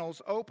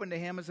channels open to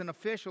him as an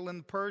official in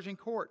the Persian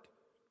court.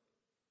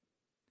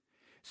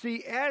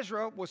 See,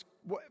 Ezra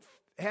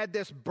had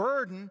this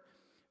burden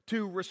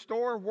to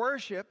restore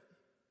worship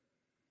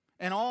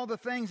and all the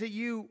things that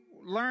you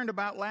learned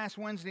about last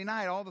Wednesday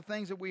night, all the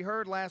things that we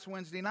heard last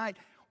Wednesday night.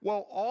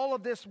 Well, all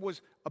of this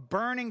was a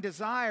burning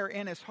desire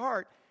in his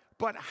heart,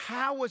 but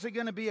how was it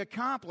going to be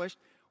accomplished?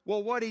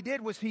 Well, what he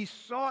did was he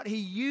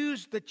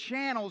used the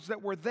channels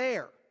that were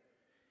there.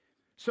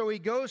 So he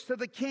goes to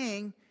the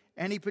king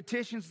and he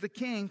petitions the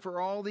king for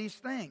all these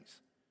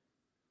things.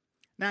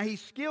 Now,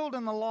 he's skilled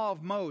in the law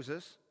of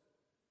Moses.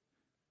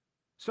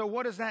 So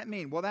what does that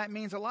mean? Well, that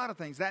means a lot of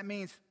things. That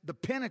means the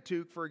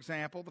Pentateuch, for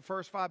example, the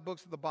first 5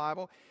 books of the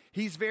Bible,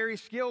 he's very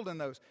skilled in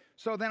those.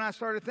 So then I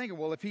started thinking,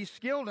 well, if he's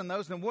skilled in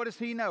those, then what does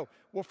he know?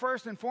 Well,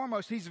 first and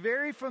foremost, he's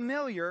very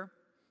familiar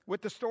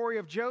with the story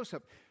of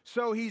Joseph.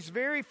 So he's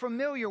very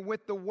familiar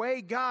with the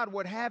way God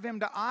would have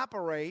him to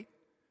operate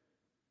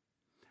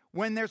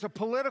when there's a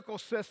political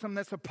system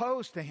that's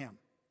opposed to him.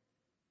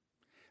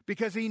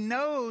 Because he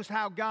knows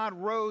how God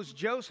rose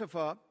Joseph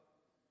up,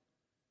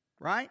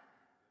 right?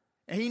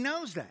 And he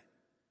knows that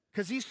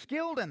because he's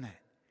skilled in that.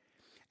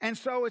 And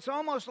so it's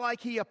almost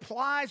like he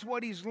applies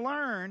what he's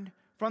learned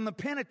from the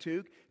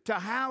Pentateuch to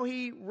how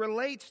he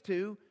relates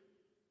to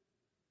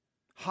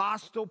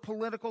hostile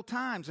political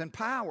times and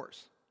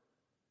powers.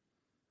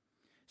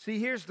 See,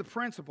 here's the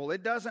principle.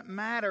 It doesn't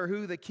matter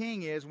who the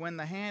king is when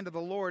the hand of the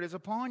Lord is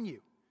upon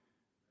you.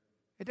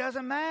 It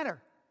doesn't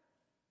matter.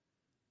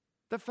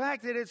 The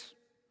fact that it's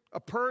a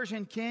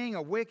Persian king,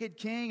 a wicked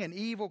king, an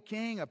evil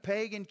king, a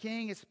pagan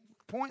king, it's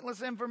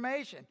pointless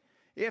information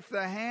if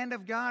the hand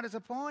of God is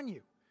upon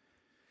you.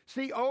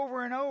 See,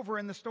 over and over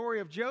in the story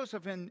of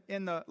Joseph in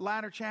the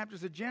latter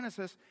chapters of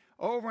Genesis,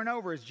 over and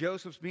over as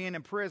Joseph's being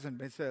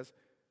imprisoned, it says,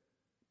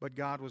 but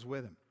God was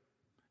with him.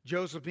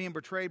 Joseph being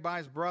betrayed by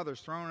his brothers,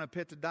 thrown in a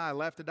pit to die,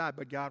 left to die,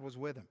 but God was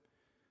with him.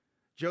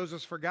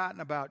 Joseph's forgotten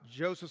about.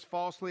 Joseph's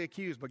falsely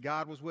accused, but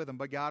God was with him,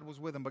 but God was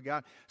with him, but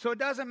God. So it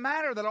doesn't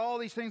matter that all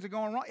these things are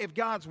going wrong. If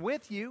God's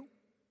with you,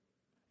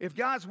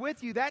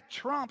 that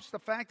trumps the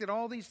fact that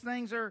all these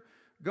things are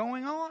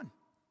going on.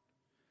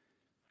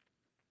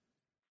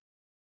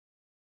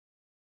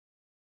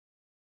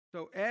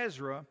 So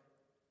Ezra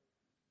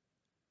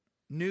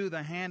knew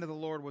the hand of the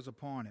Lord was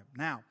upon him.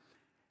 Now,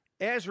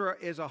 Ezra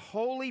is a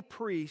holy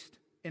priest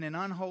in an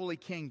unholy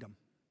kingdom.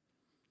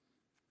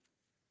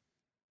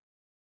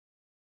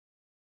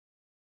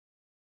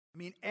 I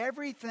mean,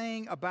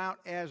 everything about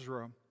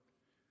Ezra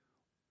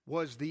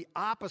was the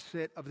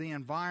opposite of the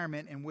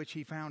environment in which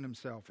he found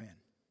himself in.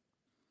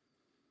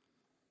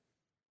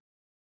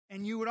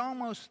 And you would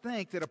almost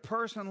think that a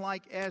person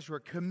like Ezra,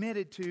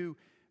 committed to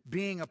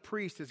being a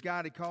priest as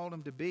God had called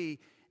him to be,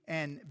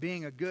 and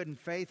being a good and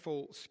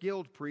faithful,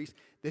 skilled priest,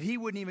 that he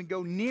wouldn't even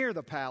go near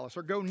the palace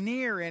or go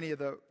near any of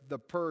the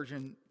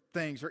Persian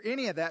things or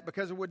any of that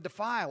because it would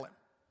defile him.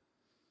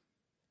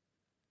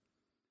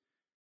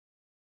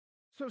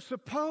 So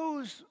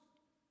suppose,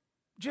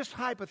 just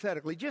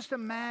hypothetically, just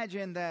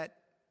imagine that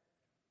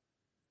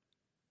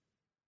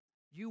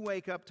you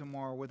wake up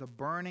tomorrow with a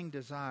burning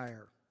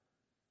desire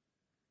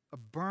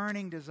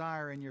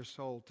in your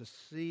soul to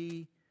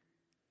see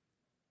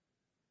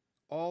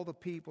all the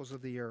peoples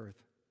of the earth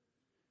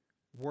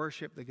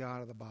worship the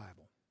God of the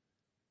Bible.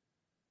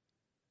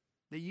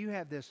 That you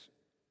have this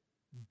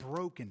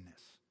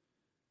brokenness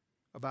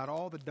about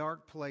all the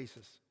dark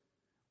places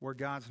where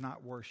God's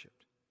not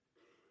worshiped.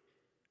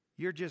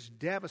 You're just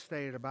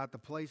devastated about the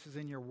places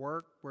in your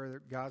work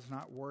where God's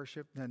not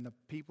worshiped and the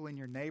people in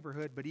your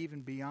neighborhood, but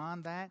even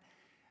beyond that,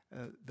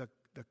 the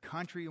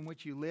country in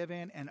which you live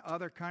in and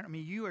other countries. I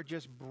mean, you are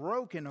just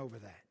broken over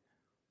that.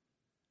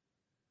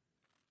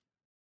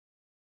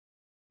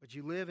 But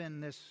you live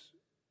in this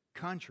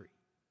country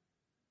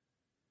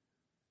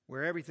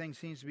where everything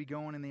seems to be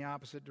going in the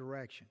opposite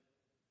direction.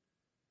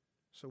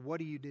 So what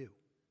do you do?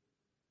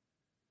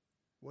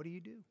 What do you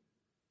do?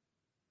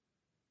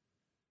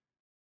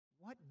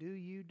 What do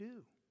you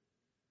do?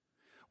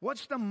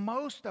 What's the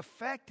most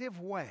effective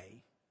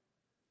way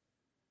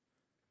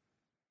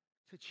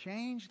to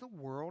change the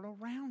world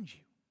around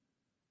you?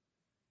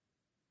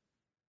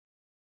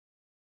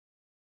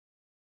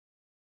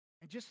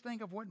 And just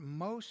think of what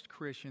most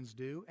Christians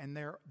do, and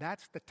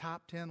that's the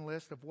top 10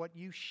 list of what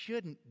you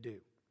shouldn't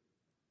do.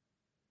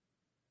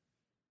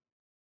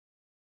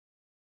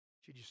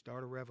 Should you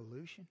start a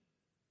revolution?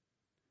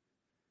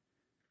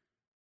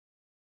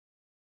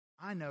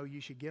 I know you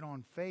should get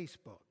on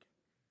Facebook.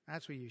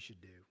 That's what you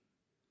should do.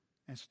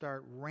 And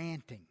start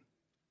ranting.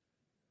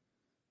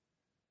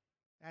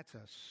 That's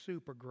a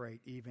super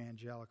great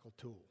evangelical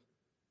tool.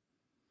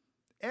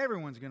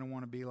 Everyone's going to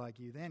want to be like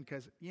you then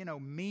because,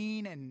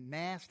 mean and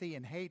nasty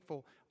and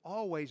hateful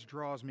always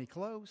draws me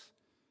close.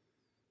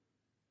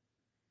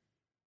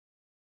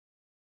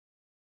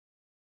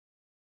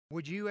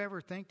 Would you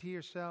ever think to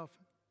yourself,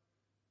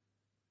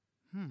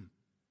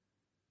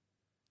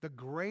 the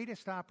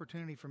greatest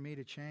opportunity for me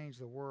to change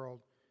the world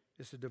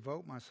is to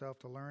devote myself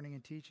to learning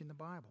and teaching the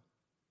Bible?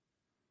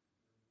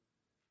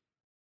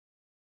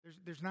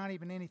 There's not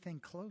even anything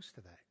close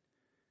to that.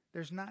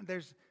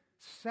 There's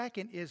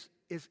second is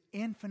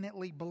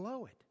infinitely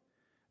below it.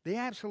 The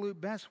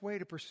absolute best way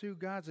to pursue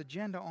God's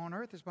agenda on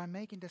earth is by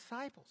making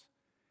disciples.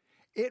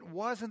 It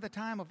wasn't the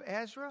time of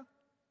Ezra.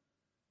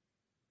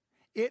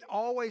 It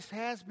always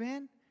has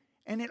been,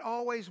 and it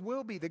always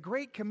will be. The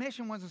Great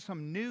Commission wasn't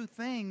some new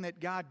thing that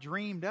God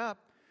dreamed up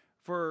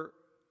for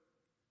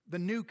the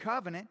new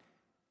covenant.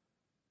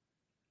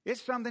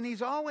 It's something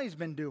He's always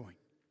been doing.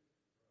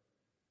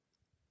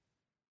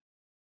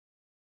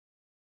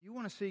 You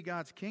want to see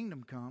God's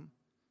kingdom come,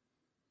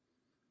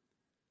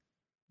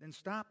 then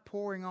stop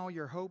pouring all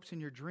your hopes and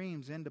your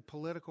dreams into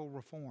political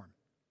reform.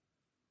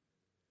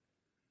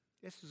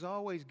 This is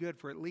always good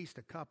for at least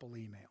a couple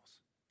emails.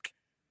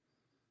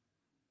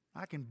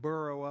 I can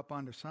burrow up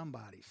under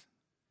somebody's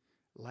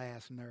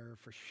last nerve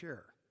for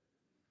sure.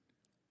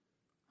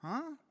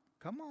 Huh?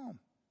 Come on.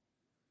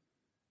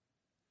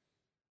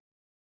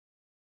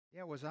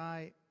 Yeah,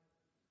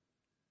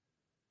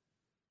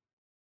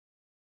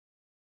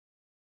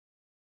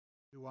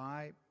 Do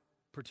I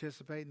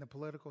participate in the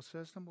political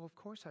system? Well, of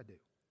course I do.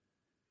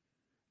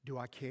 Do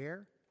I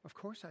care? Of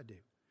course I do.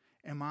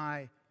 Am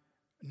I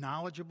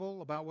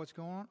knowledgeable about what's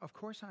going on? Of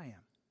course I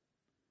am.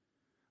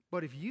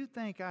 But if you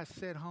think I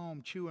sit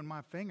home chewing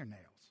my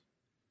fingernails,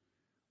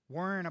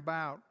 worrying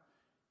about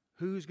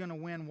who's going to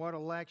win what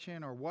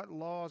election or what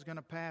law is going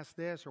to pass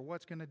this or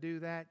what's going to do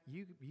that,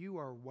 you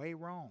are way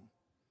wrong.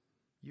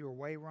 You are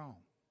way wrong.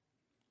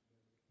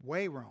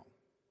 Way wrong.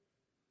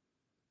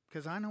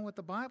 Because I know what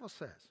the Bible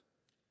says.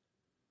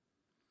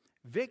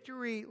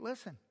 Victory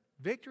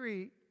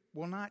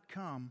will not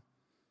come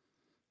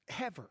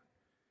ever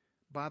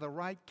by the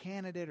right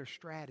candidate or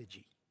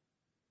strategy.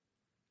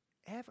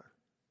 Ever.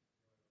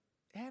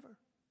 Ever.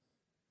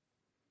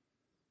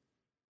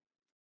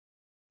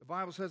 The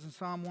Bible says in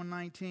Psalm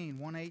 119,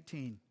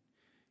 118,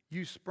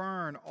 you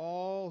spurn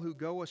all who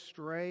go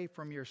astray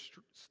from your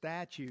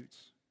statutes,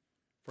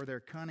 for their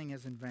cunning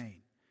is in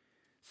vain.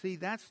 See,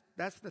 that's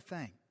the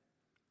thing.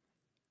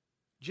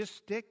 Just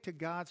stick to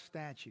God's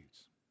statutes.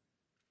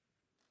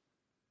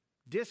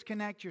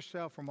 Disconnect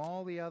yourself from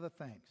all the other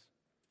things.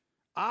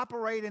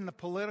 Operate in the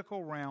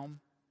political realm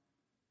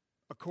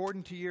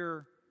according to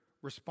your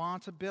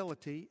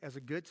responsibility as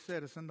a good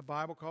citizen. The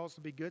Bible calls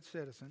to be good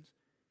citizens.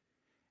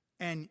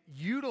 And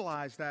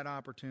utilize that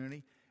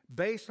opportunity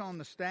based on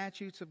the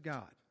statutes of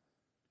God.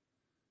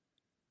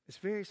 It's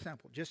very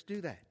simple. Just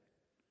do that.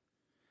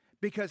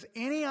 Because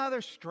any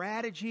other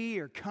strategy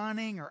or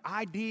cunning or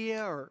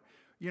idea or,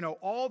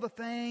 all the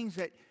things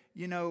that,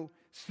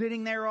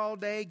 sitting there all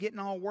day, getting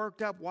all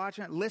worked up,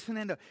 watching it,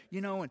 listening to,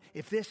 and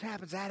if this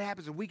happens, that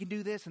happens, and we can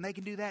do this, and they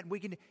can do that, and we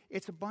can do...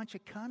 It's a bunch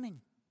of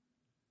cunning.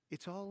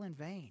 It's all in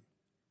vain.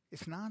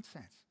 It's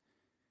nonsense.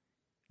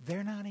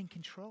 They're not in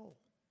control.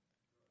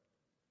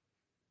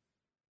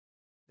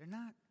 They're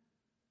not.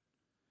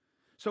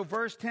 So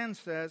verse 10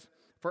 says,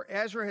 for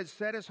Ezra had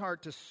set his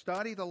heart to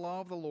study the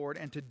law of the Lord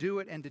and to do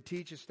it and to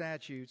teach his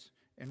statutes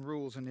and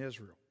rules in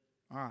Israel.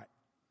 All right.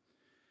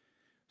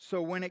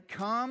 So when it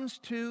comes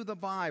to the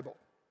Bible,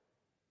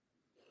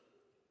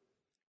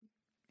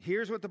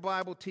 here's what the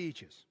Bible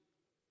teaches.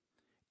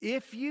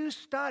 If you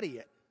study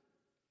it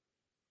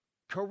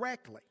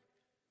correctly,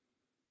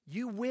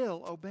 you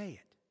will obey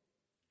it.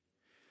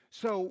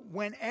 So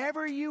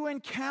whenever you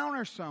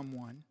encounter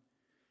someone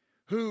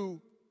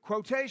who,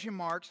 quotation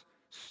marks,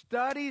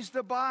 studies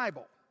the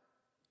Bible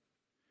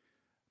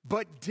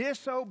but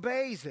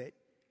disobeys it,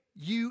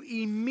 you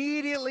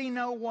immediately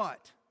know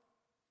what?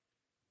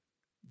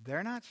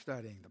 They're not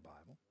studying the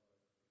Bible.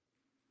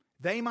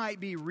 They might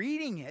be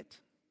reading it.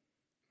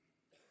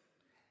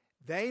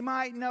 They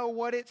might know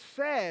what it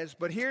says,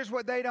 but here's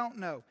what they don't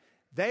know.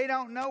 They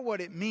don't know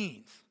what it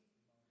means.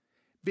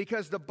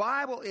 Because the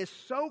Bible is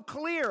so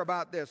clear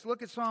about this.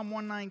 Look at Psalm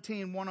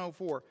 119,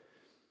 104.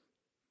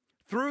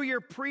 Through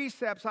your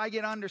precepts I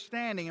get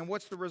understanding. And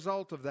what's the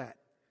result of that?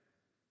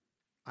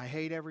 I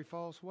hate every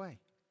false way.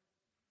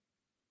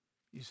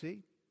 You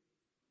see?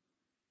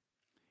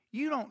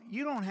 You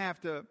don't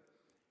have to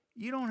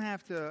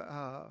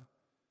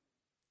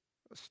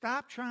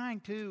stop trying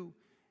to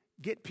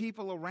get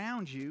people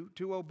around you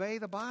to obey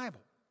the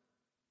Bible.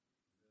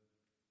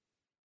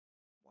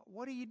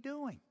 What are you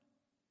doing?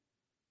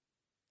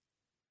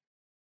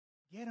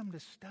 Get them to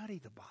study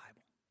the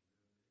Bible,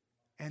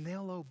 and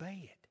they'll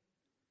obey it.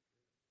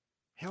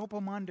 Help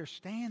them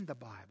understand the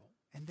Bible,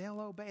 and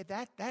they'll obey it.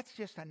 That's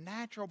just a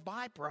natural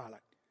byproduct.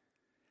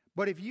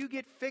 But if you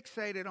get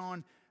fixated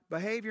on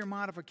behavior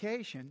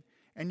modification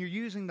and you're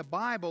using the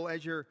Bible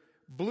as your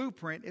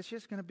blueprint, it's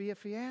just going to be a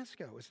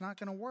fiasco. It's not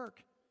going to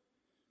work.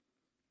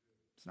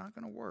 It's not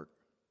going to work.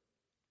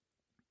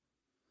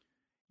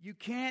 You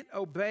can't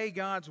obey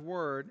God's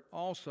word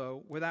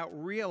also without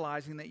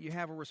realizing that you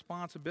have a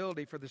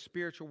responsibility for the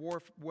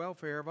spiritual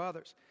welfare of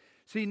others.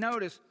 See,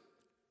 notice,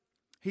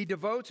 he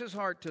devotes his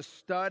heart to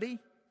study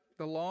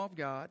the law of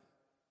God,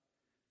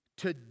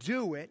 to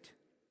do it,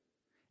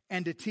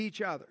 and to teach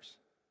others.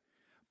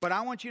 But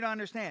I want you to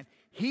understand,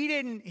 he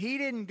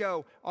didn't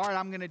go, all right,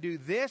 I'm going to do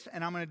this,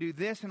 and I'm going to do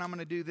this, and I'm going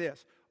to do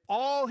this.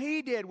 All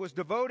he did was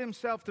devote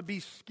himself to be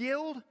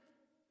skilled.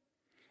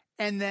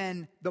 And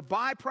then the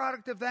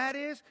byproduct of that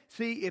is,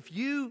 see, if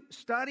you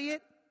study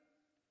it,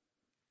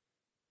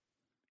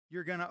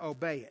 you're going to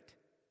obey it.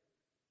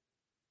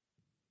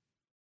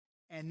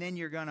 And then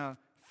you're going to,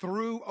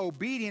 through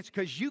obedience,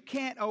 because you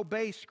can't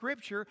obey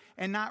Scripture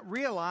and not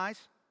realize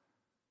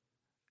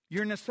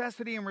your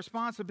necessity and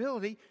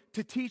responsibility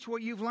to teach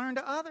what you've learned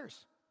to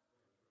others.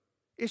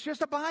 It's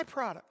just a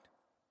byproduct.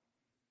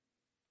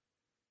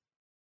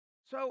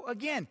 So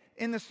again,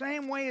 in the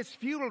same way it's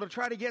futile to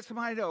try to get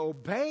somebody to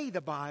obey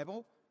the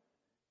Bible,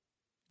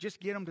 just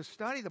get them to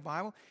study the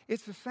Bible.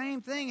 It's the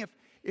same thing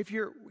if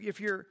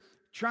you're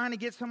trying to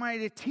get somebody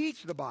to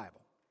teach the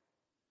Bible.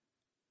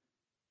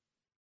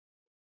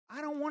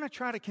 I don't want to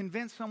try to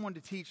convince someone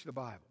to teach the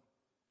Bible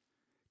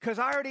because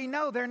I already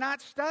know they're not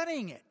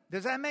studying it.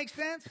 Does that make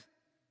sense?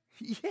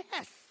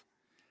 Yes.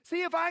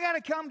 See, if I got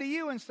to come to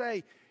you and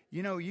say,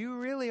 you know, you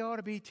really ought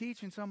to be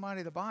teaching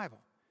somebody the Bible,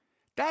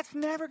 that's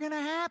never going to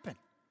happen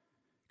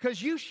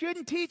because you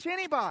shouldn't teach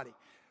anybody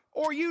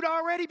or you'd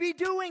already be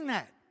doing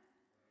that.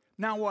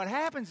 Now, what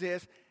happens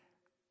is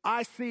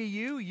I see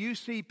you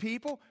see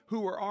people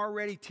who are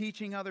already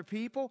teaching other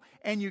people,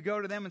 and you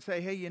go to them and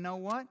say, hey, you know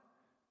what?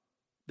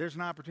 There's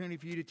an opportunity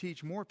for you to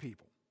teach more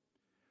people.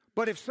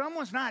 But if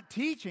someone's not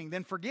teaching,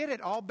 then forget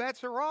it. All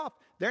bets are off.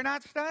 They're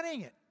not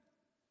studying it.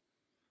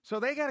 So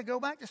they got to go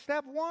back to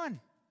step one.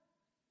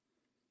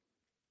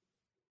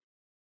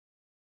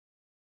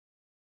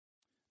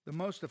 The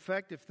most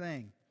effective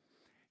thing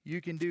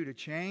you can do to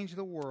change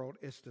the world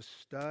is to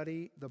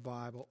study the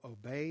Bible,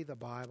 obey the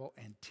Bible,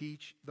 and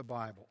teach the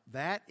Bible.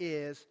 That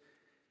is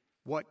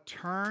what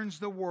turns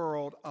the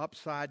world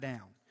upside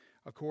down,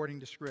 according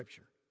to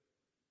Scripture.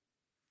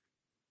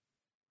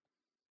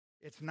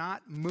 It's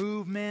not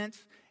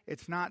movements.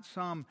 It's not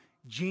some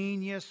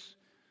genius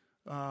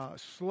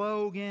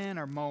slogan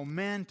or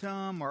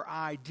momentum or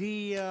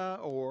idea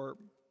or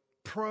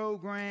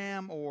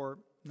program or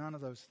none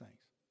of those things.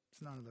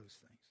 It's none of those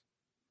things.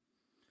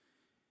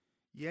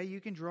 Yeah,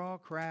 you can draw a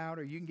crowd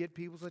or you can get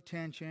people's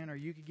attention or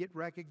you can get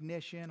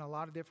recognition a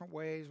lot of different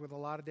ways with a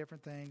lot of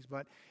different things,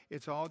 but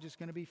it's all just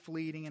going to be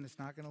fleeting and it's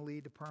not going to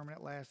lead to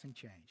permanent, lasting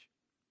change.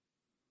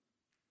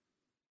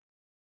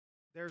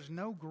 There's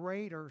no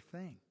greater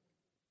thing.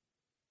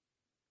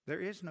 There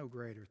is no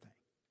greater thing.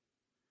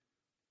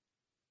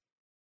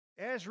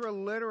 Ezra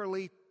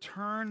literally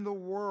turned the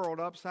world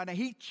upside down.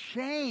 He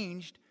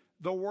changed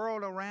the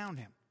world around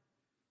him.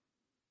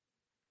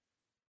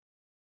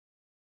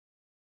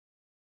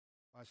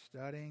 By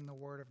studying the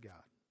Word of God,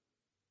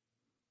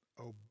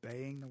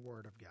 obeying the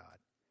Word of God,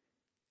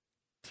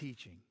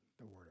 teaching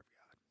the Word of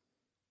God.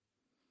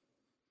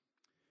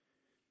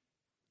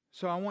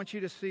 So I want you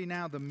to see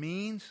now the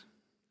means.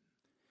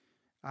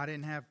 I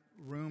didn't have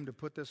room to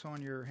put this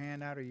on your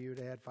handout or you'd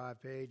add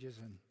 5 pages,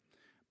 and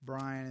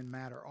Brian and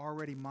Matt are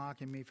already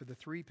mocking me for the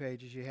 3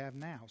 pages you have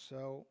now.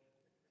 So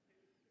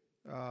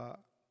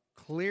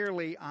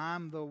clearly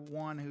I'm the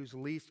one who's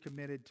least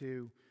committed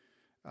to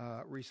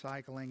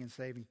recycling and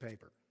saving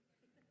paper.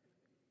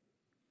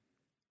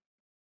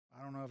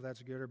 I don't know if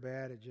that's good or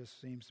bad. It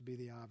just seems to be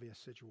the obvious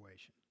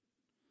situation.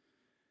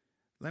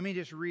 Let me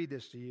just read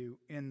this to you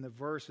in the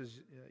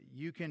verses.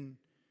 You can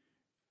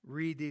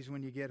read these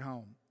when you get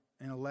home.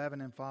 In 11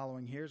 and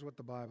following, here's what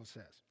the Bible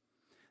says.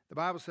 The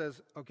Bible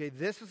says, okay,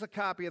 this is a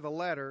copy of the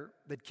letter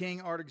that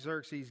King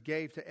Artaxerxes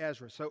gave to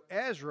Ezra. So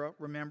Ezra,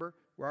 remember,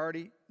 we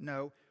already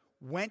know,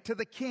 went to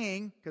the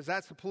king, because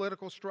that's the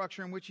political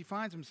structure in which he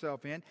finds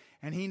himself in,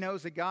 and he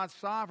knows that God's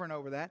sovereign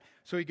over that.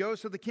 So he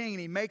goes to the king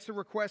and he makes a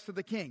request to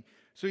the king.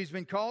 So he's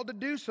been called to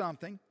do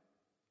something.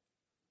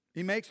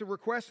 He makes a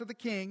request to the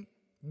king.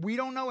 We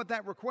don't know what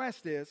that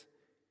request is.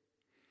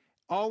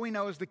 All we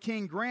know is the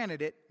king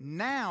granted it.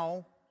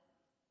 Now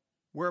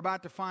we're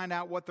about to find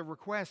out what the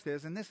request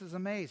is, and this is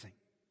amazing.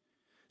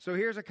 So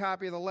here's a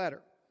copy of the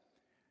letter.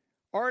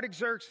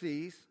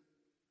 Artaxerxes,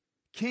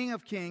 king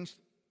of kings,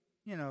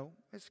 you know,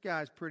 this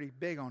guy's pretty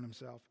big on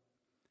himself.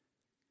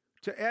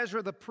 To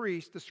Ezra the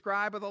priest, the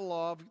scribe of the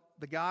law of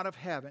the God of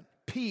heaven,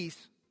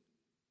 peace.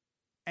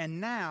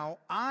 And now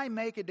I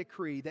make a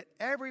decree that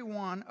every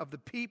one of the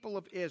people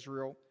of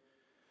Israel,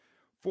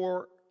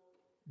 for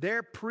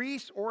their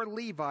priests or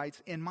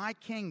Levites in my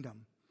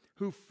kingdom,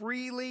 who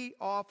freely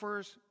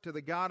offers to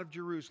the God of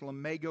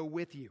Jerusalem, may go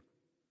with you.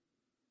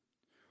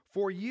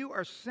 For you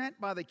are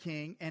sent by the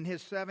king and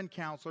his 7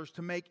 counselors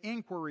to make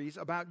inquiries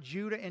about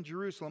Judah and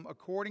Jerusalem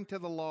according to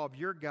the law of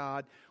your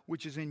God,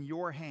 which is in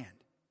your hand.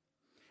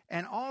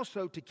 And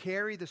also to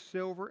carry the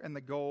silver and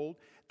the gold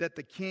that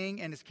the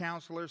king and his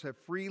counselors have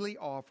freely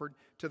offered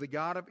to the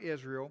God of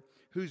Israel,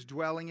 whose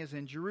dwelling is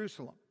in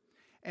Jerusalem.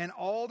 And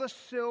all the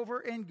silver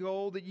and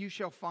gold that you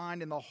shall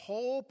find in the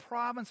whole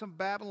province of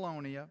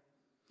Babylonia,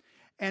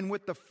 and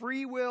with the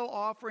free will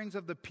offerings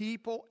of the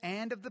people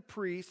and of the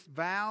priests,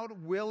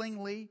 vowed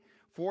willingly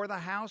for the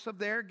house of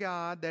their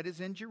God that is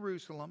in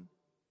Jerusalem.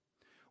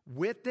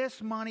 With this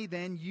money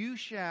then you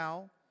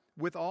shall,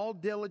 with all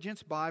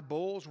diligence, buy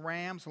bulls,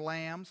 rams,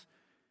 lambs,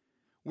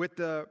 with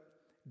the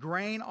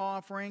grain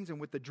offerings and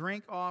with the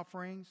drink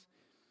offerings,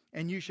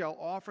 and you shall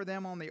offer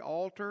them on the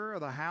altar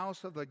of the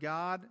house of the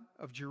God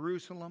of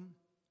Jerusalem,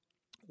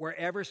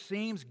 wherever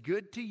seems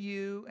good to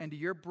you and to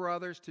your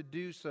brothers to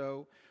do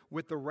so.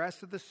 With the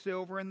rest of the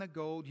silver and the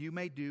gold you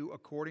may do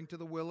according to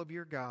the will of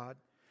your God.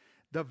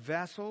 The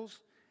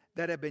vessels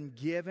that have been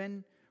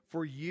given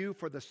for you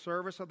for the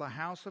service of the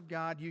house of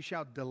God you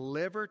shall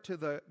deliver to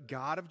the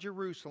God of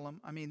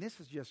Jerusalem. I mean,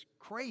 this is just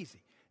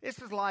crazy. This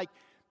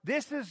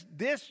is,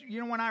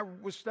 when I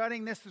was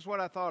studying, this is what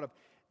I thought of.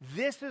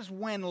 This is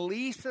when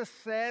Lisa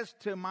says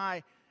to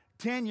my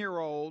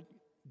 10-year-old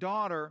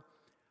daughter,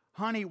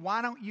 honey,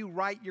 why don't you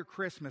write your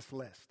Christmas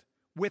list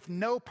with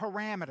no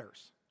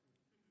parameters?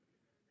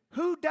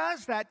 Who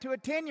does that to a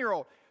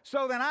 10-year-old?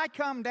 So then I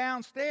come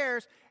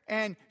downstairs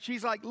and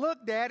she's like,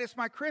 look, Dad, it's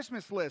my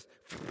Christmas list.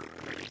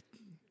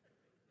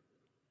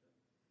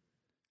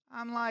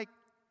 I'm like,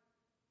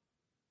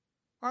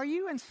 are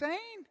you insane?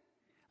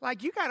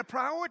 Like, you got to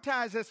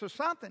prioritize this or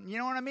something. You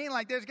know what I mean?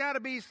 Like, there's got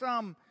to be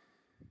some,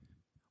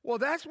 well,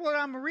 that's what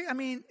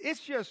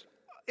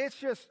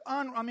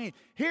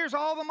here's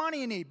all the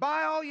money you need.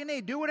 Buy all you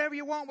need. Do whatever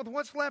you want with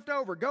what's left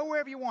over. Go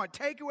wherever you want.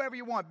 Take whoever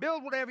you want.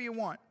 Build whatever you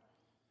want.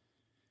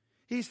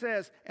 He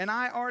says, and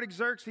I,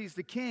 Artaxerxes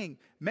the king,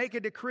 make a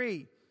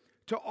decree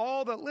to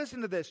all that, listen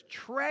to this,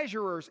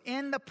 treasurers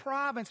in the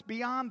province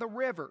beyond the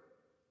river,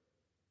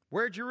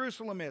 where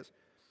Jerusalem is,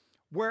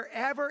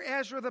 wherever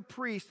Ezra the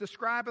priest, the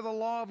scribe of the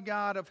law of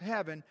God of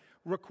heaven,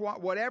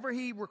 whatever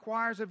he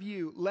requires of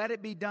you, let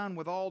it be done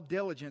with all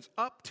diligence,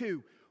 up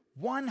to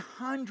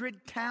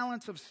 100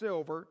 talents of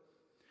silver,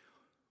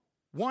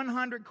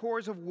 100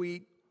 cores of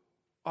wheat,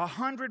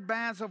 100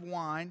 baths of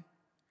wine.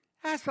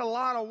 That's a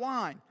lot of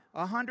wine.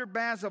 100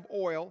 baths of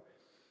oil,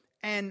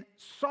 and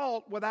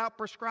salt without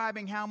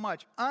prescribing how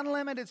much.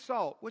 Unlimited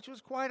salt, which was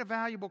quite a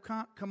valuable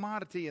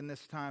commodity in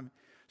this time.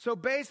 So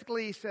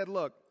basically he said,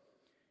 look,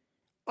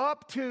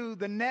 up to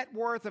the net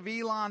worth of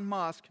Elon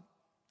Musk,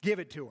 give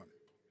it to him.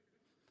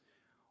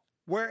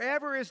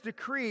 Wherever is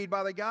decreed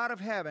by the God of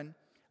heaven,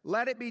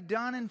 let it be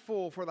done in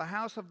full for the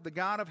house of the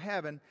God of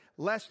heaven,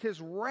 lest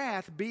his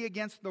wrath be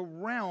against the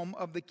realm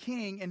of the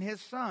king and his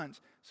sons.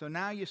 So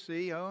now you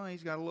see,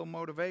 he's got a little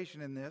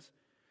motivation in this.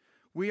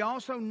 We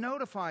also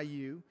notify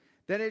you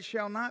that it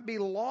shall not be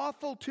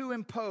lawful to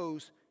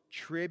impose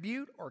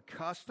tribute or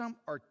custom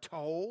or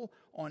toll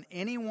on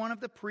any one of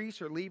the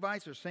priests or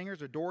Levites or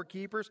singers or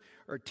doorkeepers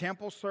or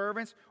temple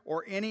servants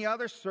or any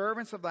other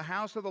servants of the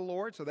house of the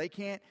Lord. So they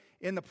can't,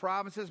 in the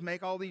provinces,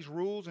 make all these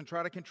rules and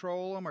try to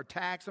control them or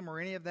tax them or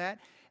any of that.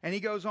 And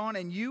he goes on,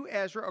 and you,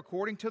 Ezra,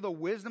 according to the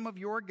wisdom of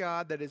your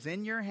God that is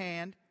in your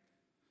hand.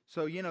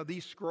 So,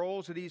 these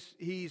scrolls that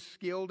he's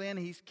skilled in,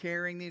 he's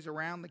carrying these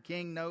around. The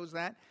king knows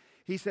that.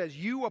 He says,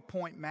 you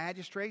appoint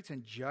magistrates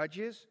and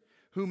judges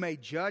who may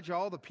judge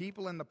all the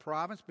people in the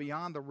province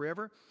beyond the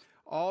river,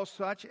 all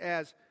such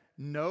as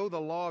know the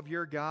law of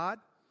your God,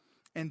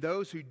 and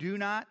those who do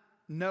not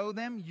know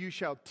them you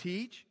shall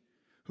teach.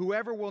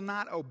 Whoever will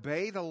not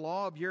obey the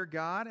law of your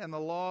God and the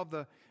law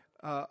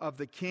of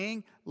the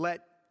king,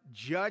 let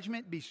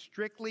judgment be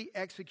strictly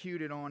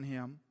executed on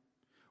him,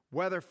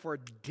 whether for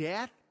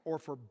death or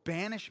for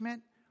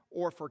banishment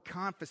or for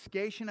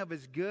confiscation of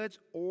his goods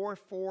or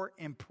for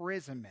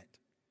imprisonment.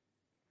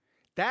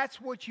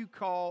 That's what you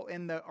call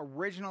in the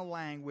original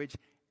language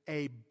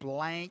a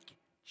blank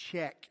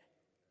check.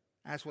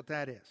 That's what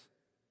that is.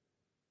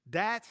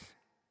 That's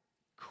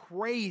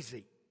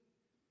crazy.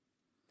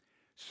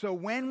 So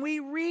when we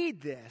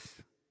read this,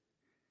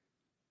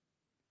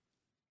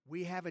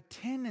 we have a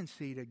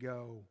tendency to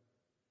go,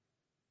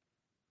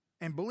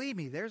 and believe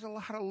me, there's a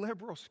lot of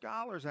liberal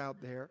scholars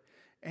out there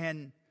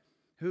and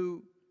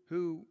who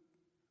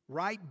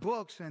write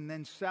books and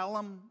then sell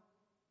them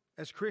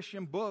as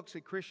Christian books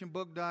at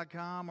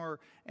christianbook.com or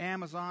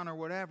Amazon or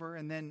whatever,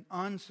 and then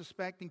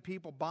unsuspecting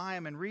people buy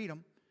them and read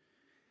them,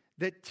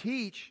 that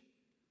teach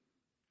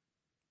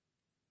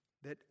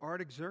that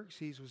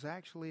Artaxerxes was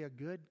actually a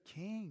good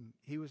king.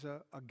 He was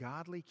a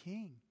godly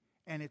king.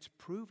 And it's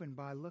proven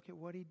by look at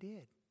what he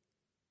did.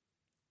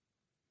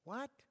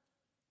 What?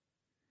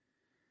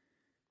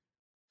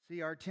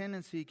 See, our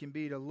tendency can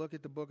be to look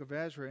at the book of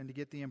Ezra and to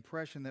get the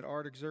impression that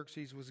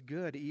Artaxerxes was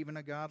good, even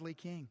a godly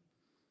king.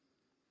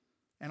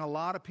 And a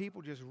lot of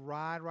people just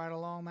ride right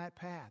along that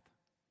path,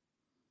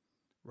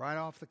 right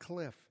off the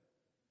cliff.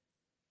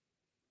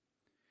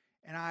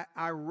 And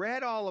I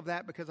read all of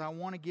that because I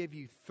want to give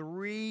you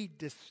 3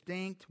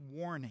 distinct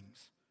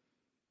warnings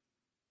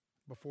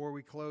before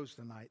we close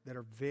tonight that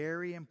are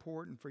very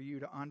important for you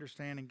to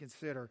understand and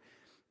consider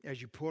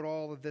as you put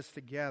all of this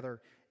together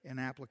in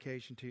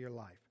application to your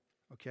life.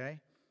 Okay?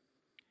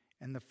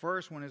 And the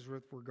first one is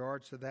with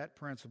regards to that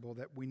principle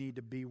that we need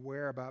to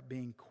beware about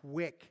being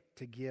quick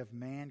to give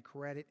man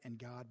credit and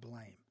God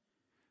blame.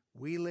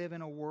 We live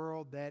in a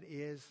world that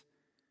is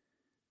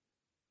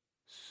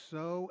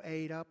so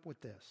ate up with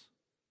this.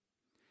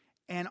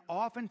 And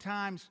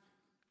oftentimes,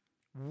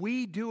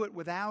 we do it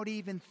without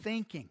even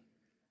thinking.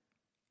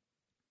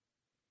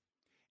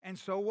 And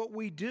so what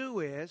we do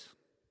is,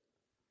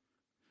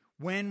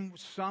 when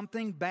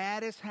something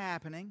bad is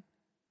happening,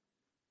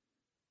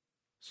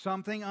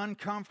 something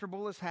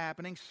uncomfortable is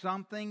happening,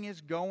 something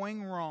is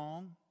going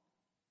wrong,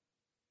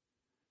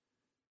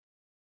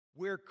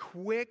 we're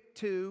quick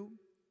to,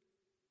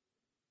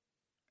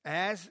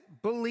 as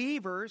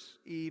believers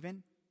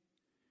even,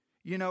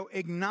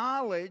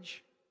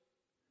 acknowledge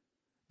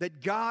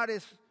that God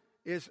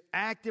is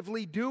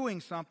actively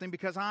doing something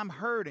because I'm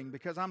hurting,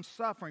 because I'm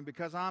suffering,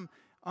 because I'm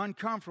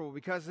uncomfortable,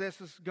 because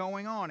this is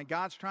going on, and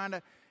God's trying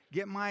to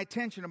get my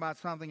attention about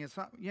something,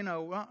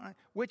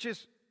 which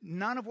is,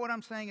 none of what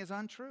I'm saying is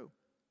untrue.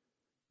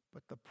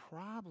 But the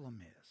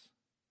problem is,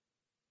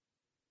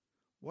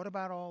 what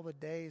about all the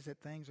days that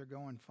things are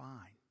going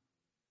fine?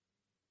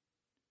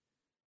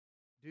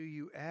 Do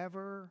you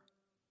ever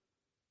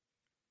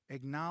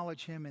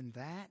acknowledge Him in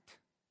that?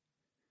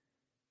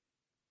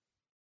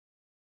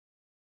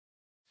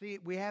 See,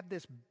 we have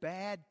this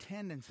bad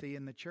tendency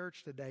in the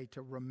church today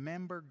to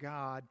remember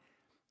God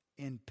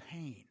in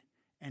pain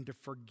and to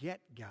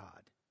forget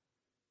God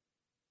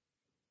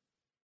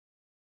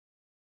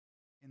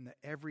in the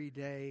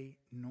everyday,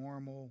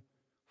 normal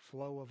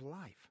flow of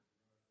life.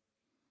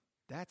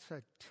 That's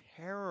a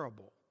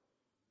terrible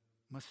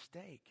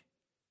mistake.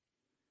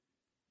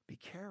 Be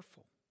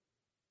careful.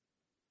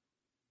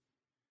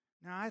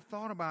 Now, I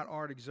thought about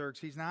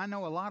Artaxerxes. Now, I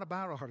know a lot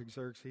about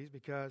Artaxerxes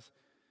because,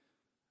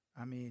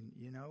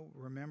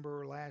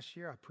 remember last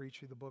year I preached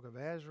through the book of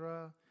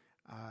Ezra.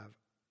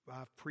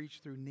 I've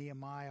preached through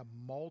Nehemiah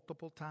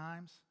multiple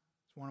times.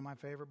 It's one of my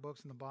favorite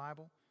books in the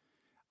Bible.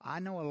 I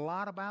know a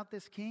lot about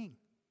this king.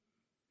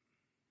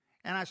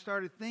 And I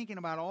started thinking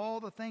about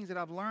all the things that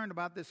I've learned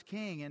about this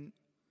king. And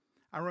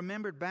I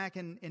remembered back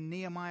in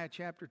Nehemiah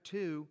chapter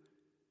 2,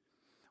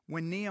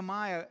 when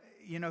Nehemiah,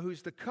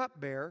 who's the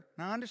cupbearer.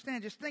 Now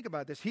understand, just think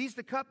about this. He's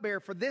the cupbearer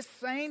for this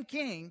same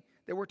king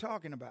that we're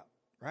talking about,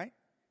 right?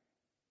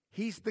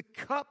 He's the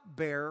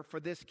cupbearer for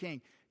this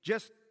king.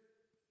 Just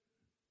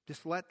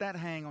let that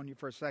hang on you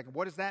for a second.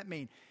 What does that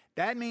mean?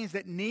 That means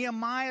that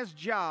Nehemiah's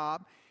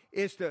job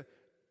is to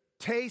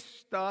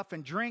taste stuff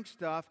and drink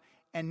stuff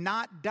and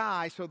not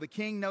die so the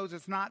king knows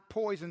it's not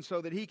poison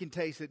so that he can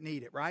taste it and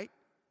eat it, right?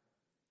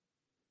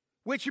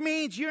 Which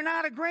means you're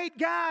not a great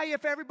guy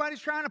if everybody's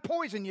trying to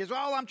poison you, is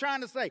all I'm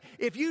trying to say.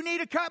 If you need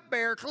a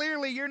cupbearer,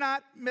 clearly you're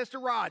not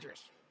Mr.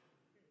 Rogers.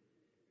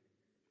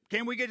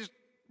 Can we get just,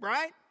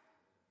 right?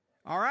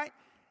 All right.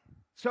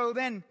 So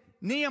then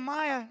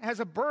Nehemiah has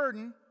a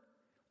burden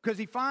because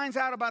he finds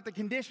out about the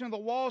condition of the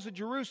walls of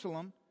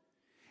Jerusalem.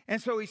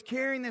 And so he's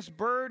carrying this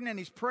burden and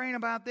he's praying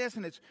about this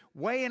and it's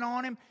weighing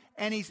on him.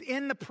 And he's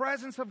in the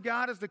presence of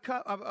God as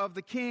of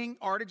the king,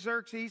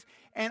 Artaxerxes.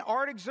 And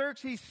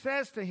Artaxerxes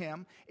says to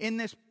him in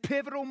this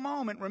pivotal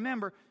moment,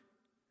 remember,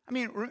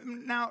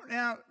 now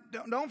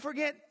don't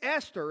forget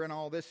Esther and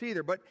all this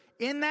either. But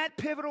in that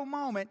pivotal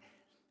moment,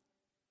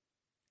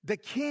 the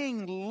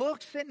king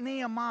looks at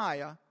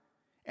Nehemiah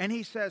and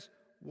he says,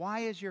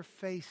 "Why is your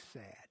face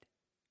sad?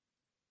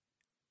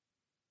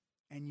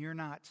 And you're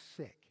not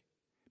sick?"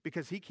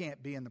 Because he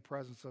can't be in the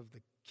presence of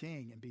the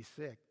king and be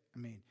sick.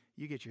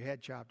 You get your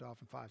head chopped off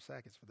in 5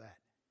 seconds for that.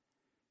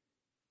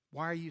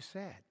 Why are you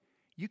sad?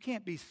 You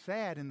can't be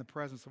sad in the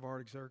presence of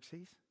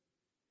Artaxerxes.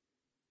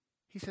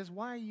 He says,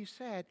 "Why are you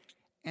sad?"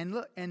 And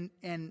look, and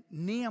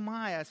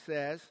Nehemiah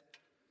says,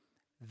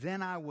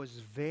 "Then I was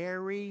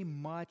very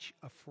much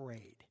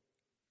afraid."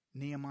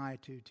 Nehemiah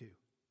 2:2.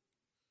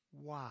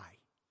 Why?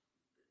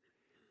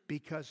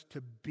 Because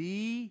to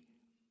be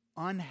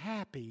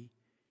unhappy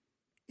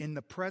in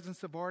the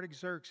presence of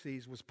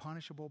Artaxerxes was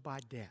punishable by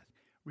death.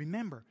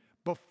 Remember,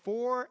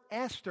 before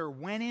Esther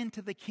went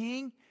into the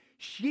king,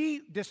 she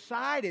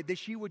decided that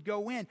she would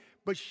go in,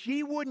 but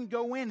she wouldn't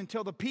go in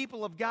until the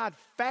people of God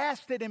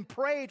fasted and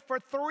prayed for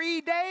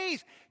 3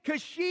 days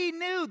because she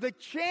knew the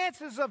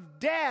chances of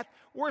death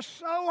were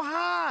so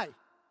high.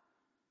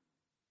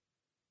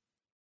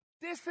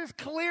 This is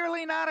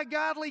clearly not a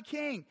godly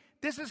king.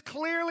 This is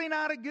clearly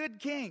not a good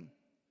king.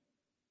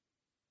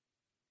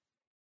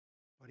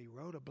 But he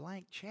wrote a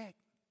blank check.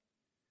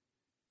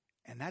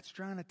 And that's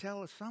trying to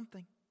tell us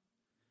something.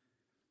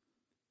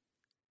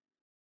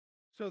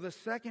 So the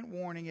second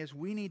warning is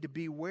we need to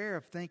beware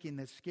of thinking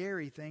that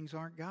scary things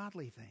aren't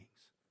godly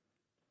things.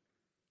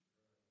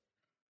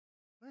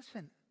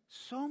 Listen,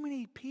 so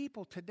many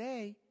people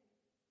today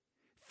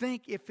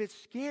think if it's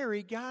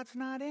scary, God's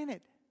not in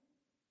it.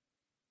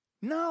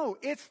 No,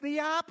 it's the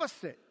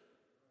opposite.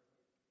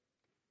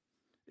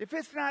 If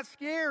it's not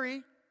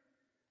scary,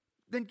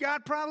 then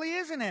God probably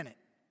isn't in it.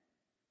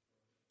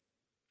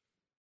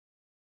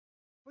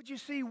 But you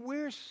see,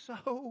 we're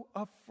so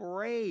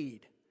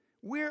afraid.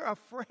 We're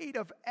afraid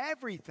of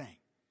everything.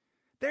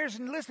 There's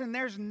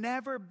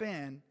never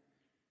been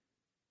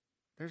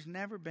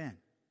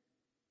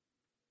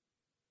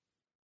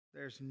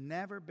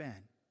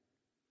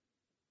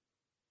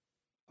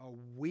a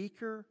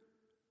weaker,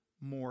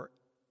 more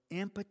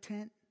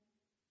impotent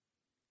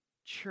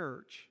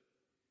church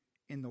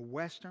in the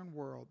Western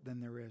world than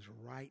there is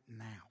right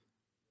now.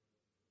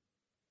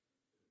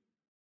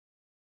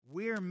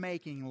 We're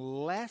making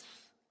less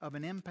of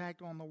an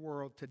impact on the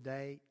world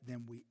today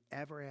than we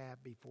ever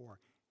have before,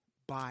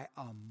 by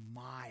a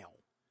mile.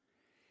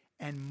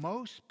 And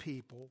most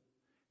people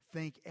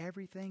think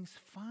everything's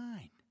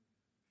fine.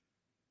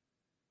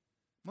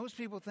 Most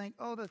people think,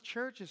 oh, the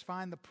church is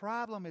fine. The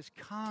problem is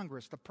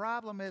Congress. The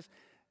problem is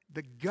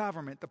the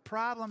government. The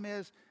problem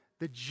is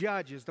the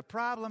judges. The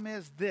problem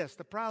is this.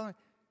 The problem...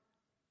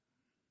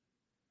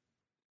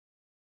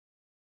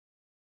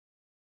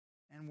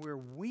 And we're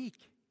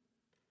weak.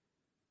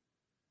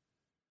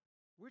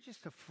 We're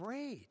just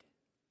afraid.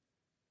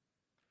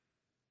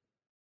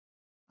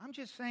 I'm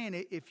just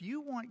saying, if you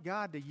want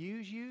God to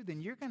use you,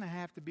 then you're going to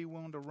have to be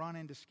willing to run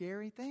into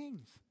scary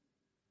things.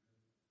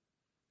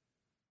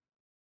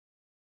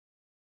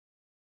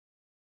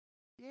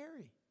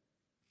 Scary.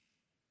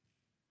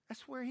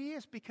 That's where He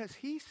is, because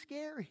He's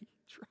scary.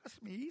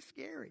 Trust me, He's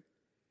scary.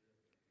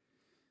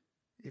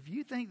 If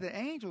you think the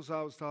angels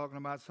I was talking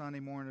about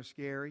Sunday morning are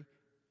scary,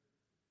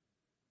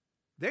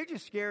 they're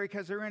just scary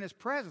because they're in His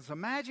presence.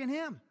 Imagine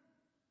Him.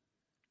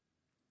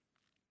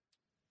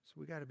 So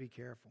we got to be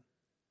careful.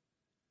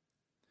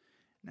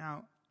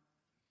 Now,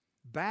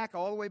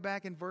 all the way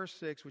back in verse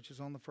 6, which is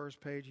on the first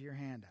page of your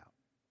handout.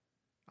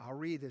 I'll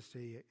read this to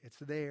you. It's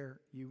there.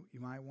 You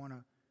might want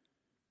to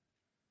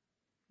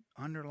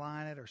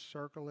underline it or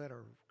circle it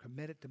or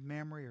commit it to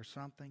memory or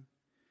something.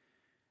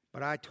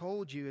 But I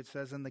told you, it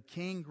says, and the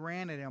king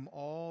granted him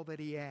all that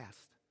he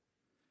asked.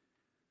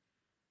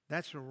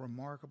 That's a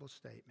remarkable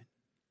statement.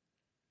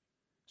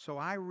 So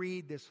I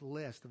read this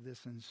list of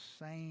this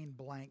insane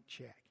blank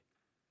check.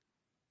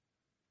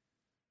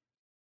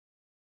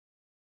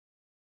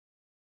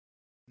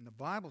 And the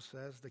Bible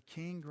says the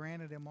king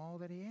granted him all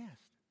that he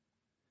asked,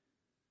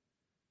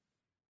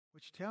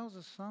 which tells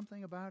us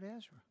something about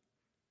Ezra.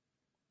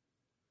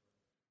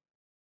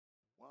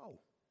 Whoa.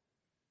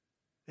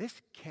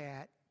 This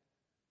cat,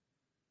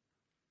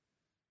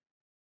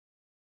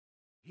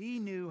 he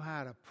knew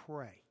how to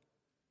pray.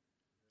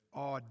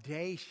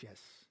 Audacious,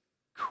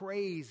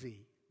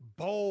 crazy,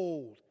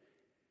 bold.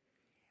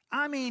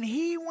 I mean,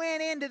 he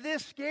went into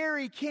this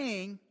scary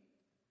king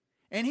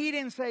and he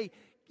didn't say,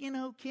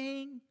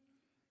 king,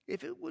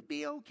 if it would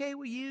be okay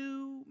with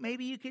you,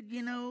 maybe you could,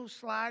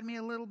 slide me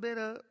a little bit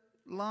of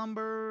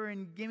lumber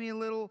and give me a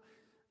little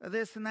of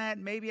this and that.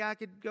 And maybe I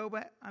could go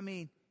back. I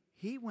mean,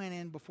 he went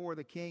in before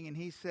the king and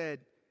he said,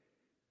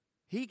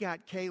 he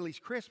got Kaylee's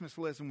Christmas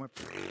list and went,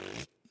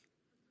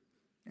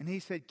 and he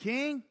said,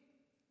 King,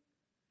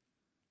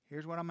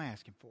 here's what I'm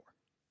asking for.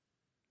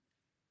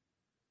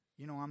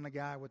 I'm the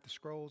guy with the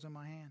scrolls in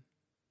my hand.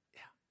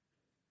 Yeah.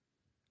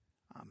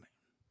 Amen.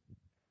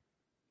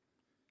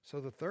 So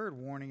the third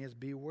warning is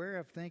beware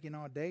of thinking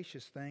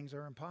audacious things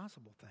are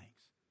impossible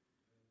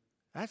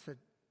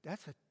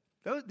things.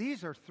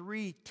 These are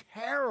three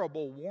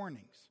terrible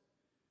warnings.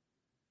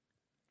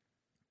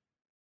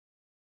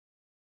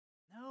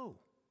 No.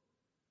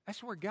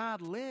 That's where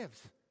God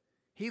lives.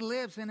 He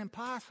lives in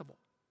impossible.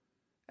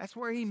 That's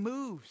where He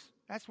moves.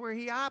 That's where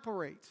He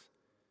operates.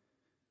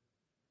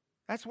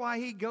 That's why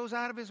He goes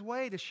out of His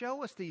way to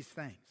show us these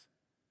things.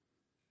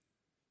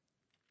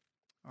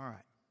 All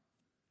right.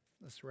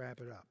 Let's wrap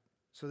it up.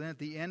 So then at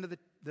the end of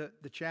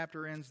the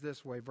chapter ends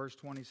this way, verse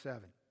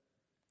 27.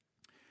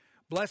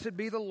 Blessed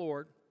be the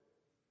Lord,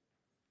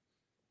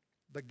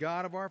 the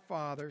God of our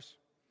fathers,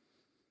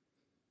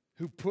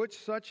 who put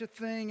such a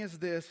thing as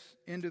this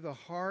into the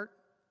heart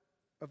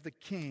of the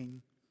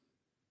king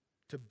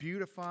to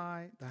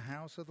beautify the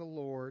house of the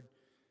Lord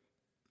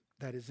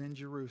that is in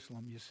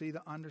Jerusalem. You see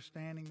the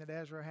understanding that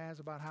Ezra has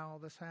about how all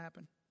this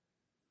happened?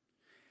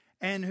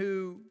 And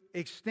who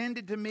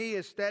extended to me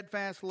His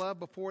steadfast love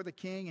before the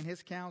king and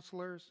his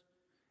counselors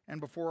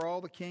and before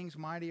all the king's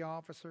mighty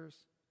officers.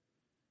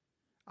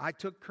 I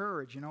took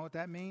courage. You know what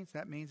that means?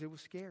 That means it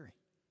was scary.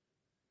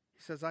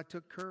 He says, I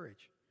took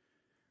courage.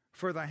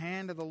 For the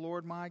hand of the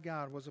Lord my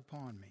God was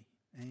upon me.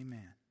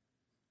 Amen.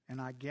 And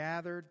I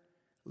gathered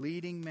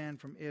leading men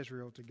from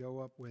Israel to go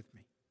up with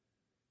me.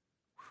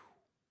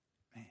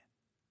 Whew. Man.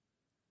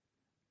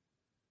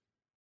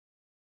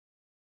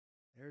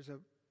 There's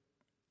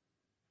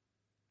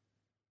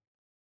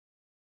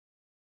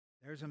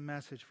a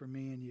message for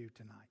me and you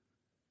tonight.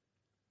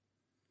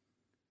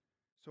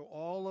 So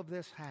all of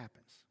this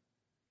happens.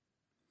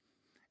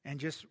 And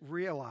just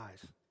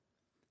realize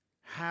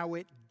how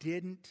it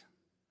didn't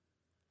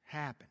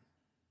happen.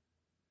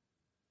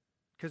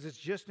 Because it's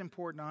just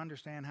important to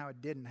understand how it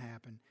didn't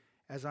happen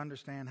as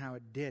understand how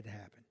it did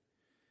happen.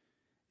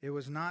 It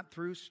was not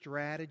through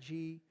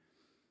strategy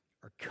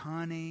or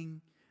cunning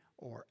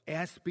or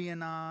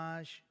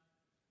espionage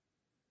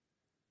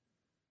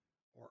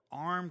or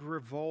armed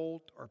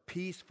revolt or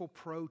peaceful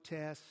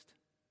protest.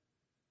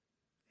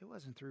 It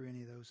wasn't through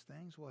any of those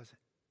things, was it?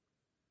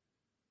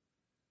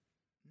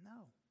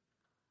 No.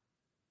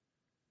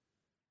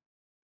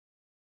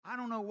 I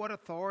don't know what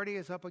authority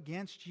is up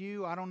against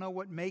you. I don't know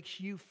what makes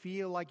you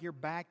feel like you're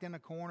backed in a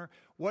corner.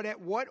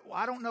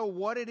 I don't know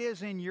what it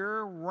is in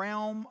your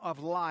realm of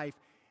life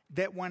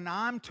that when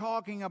I'm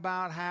talking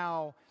about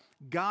how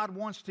God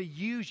wants to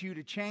use you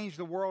to change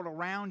the world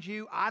around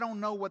you, I don't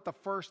know what the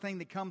first thing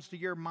that comes to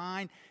your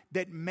mind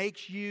that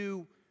makes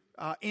you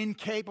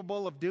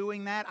incapable of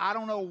doing that. I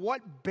don't know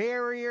what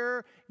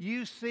barrier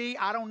you see.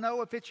 I don't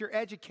know if it's your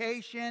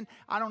education.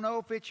 I don't know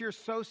if it's your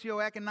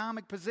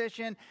socioeconomic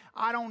position.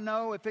 I don't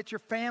know if it's your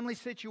family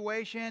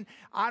situation.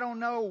 I don't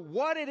know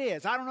what it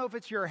is. I don't know if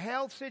it's your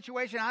health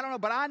situation. I don't know,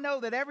 but I know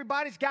that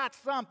everybody's got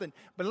something.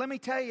 But let me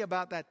tell you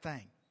about that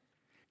thing.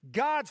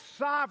 God's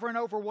sovereign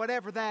over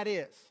whatever that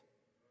is.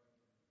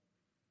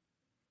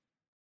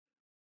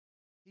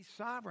 He's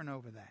sovereign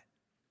over that.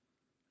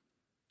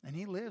 And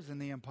He lives in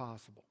the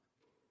impossible.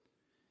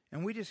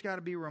 And we just got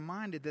to be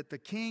reminded that the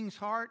King's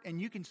heart, and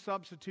you can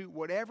substitute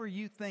whatever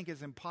you think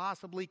is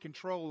impossibly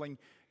controlling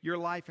your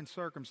life and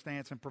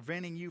circumstance and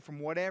preventing you from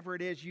whatever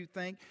it is you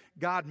think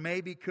God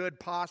maybe could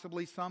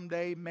possibly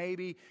someday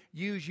maybe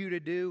use you to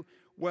do.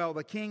 Well,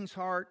 the King's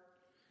heart,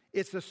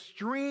 it's a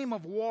stream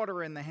of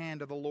water in the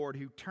hand of the Lord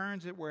who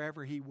turns it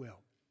wherever He will.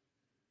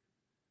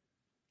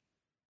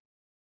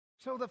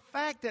 So the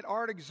fact that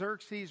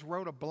Artaxerxes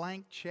wrote a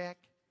blank check,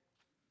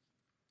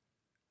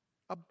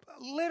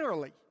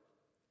 literally,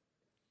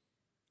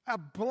 a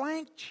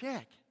blank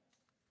check,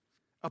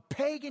 a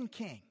pagan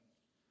king,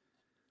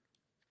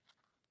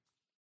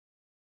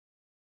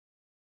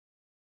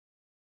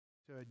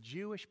 to a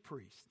Jewish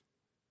priest.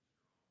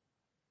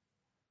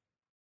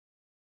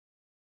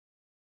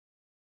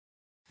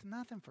 It's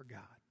nothing for God.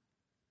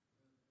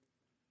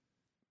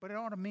 But it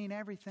ought to mean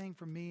everything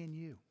for me and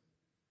you.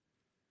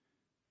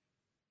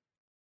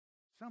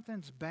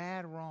 Something's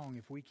bad wrong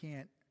if we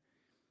can't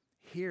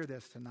hear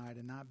this tonight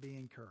and not be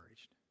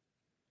encouraged.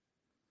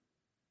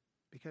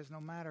 Because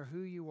no matter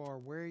who you are,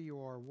 where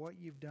you are, what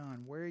you've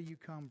done, where you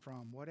come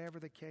from, whatever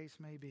the case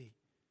may be,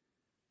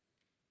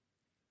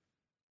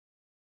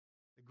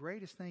 the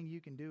greatest thing you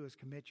can do is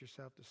commit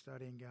yourself to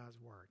studying God's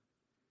Word.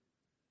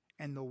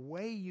 And the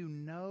way you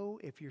know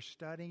if you're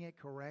studying it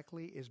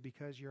correctly is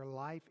because your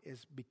life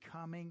is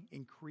becoming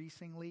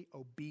increasingly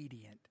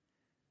obedient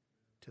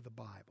to the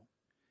Bible.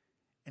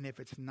 And if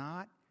it's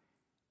not,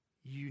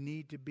 you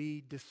need to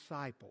be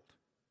discipled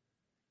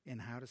in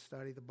how to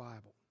study the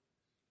Bible.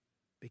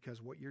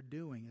 Because what you're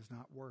doing is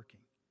not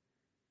working.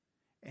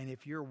 And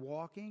if you're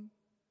walking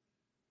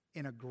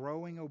in a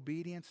growing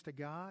obedience to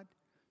God,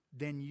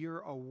 then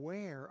you're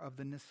aware of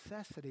the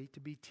necessity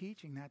to be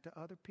teaching that to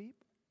other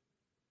people.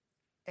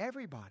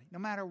 Everybody, no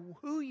matter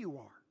who you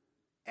are,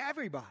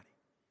 everybody.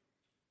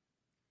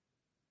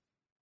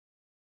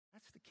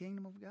 That's the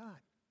kingdom of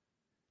God.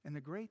 And the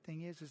great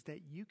thing is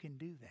that you can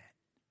do that.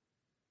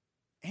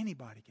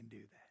 Anybody can do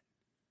that.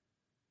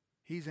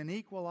 He's an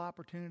equal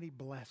opportunity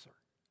blesser.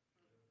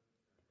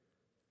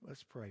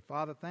 Let's pray.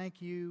 Father,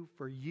 thank you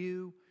for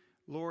you.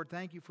 Lord,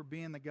 thank you for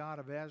being the God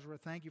of Ezra.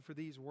 Thank you for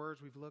these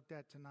words we've looked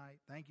at tonight.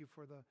 Thank you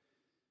for the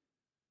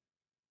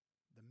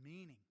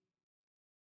meaning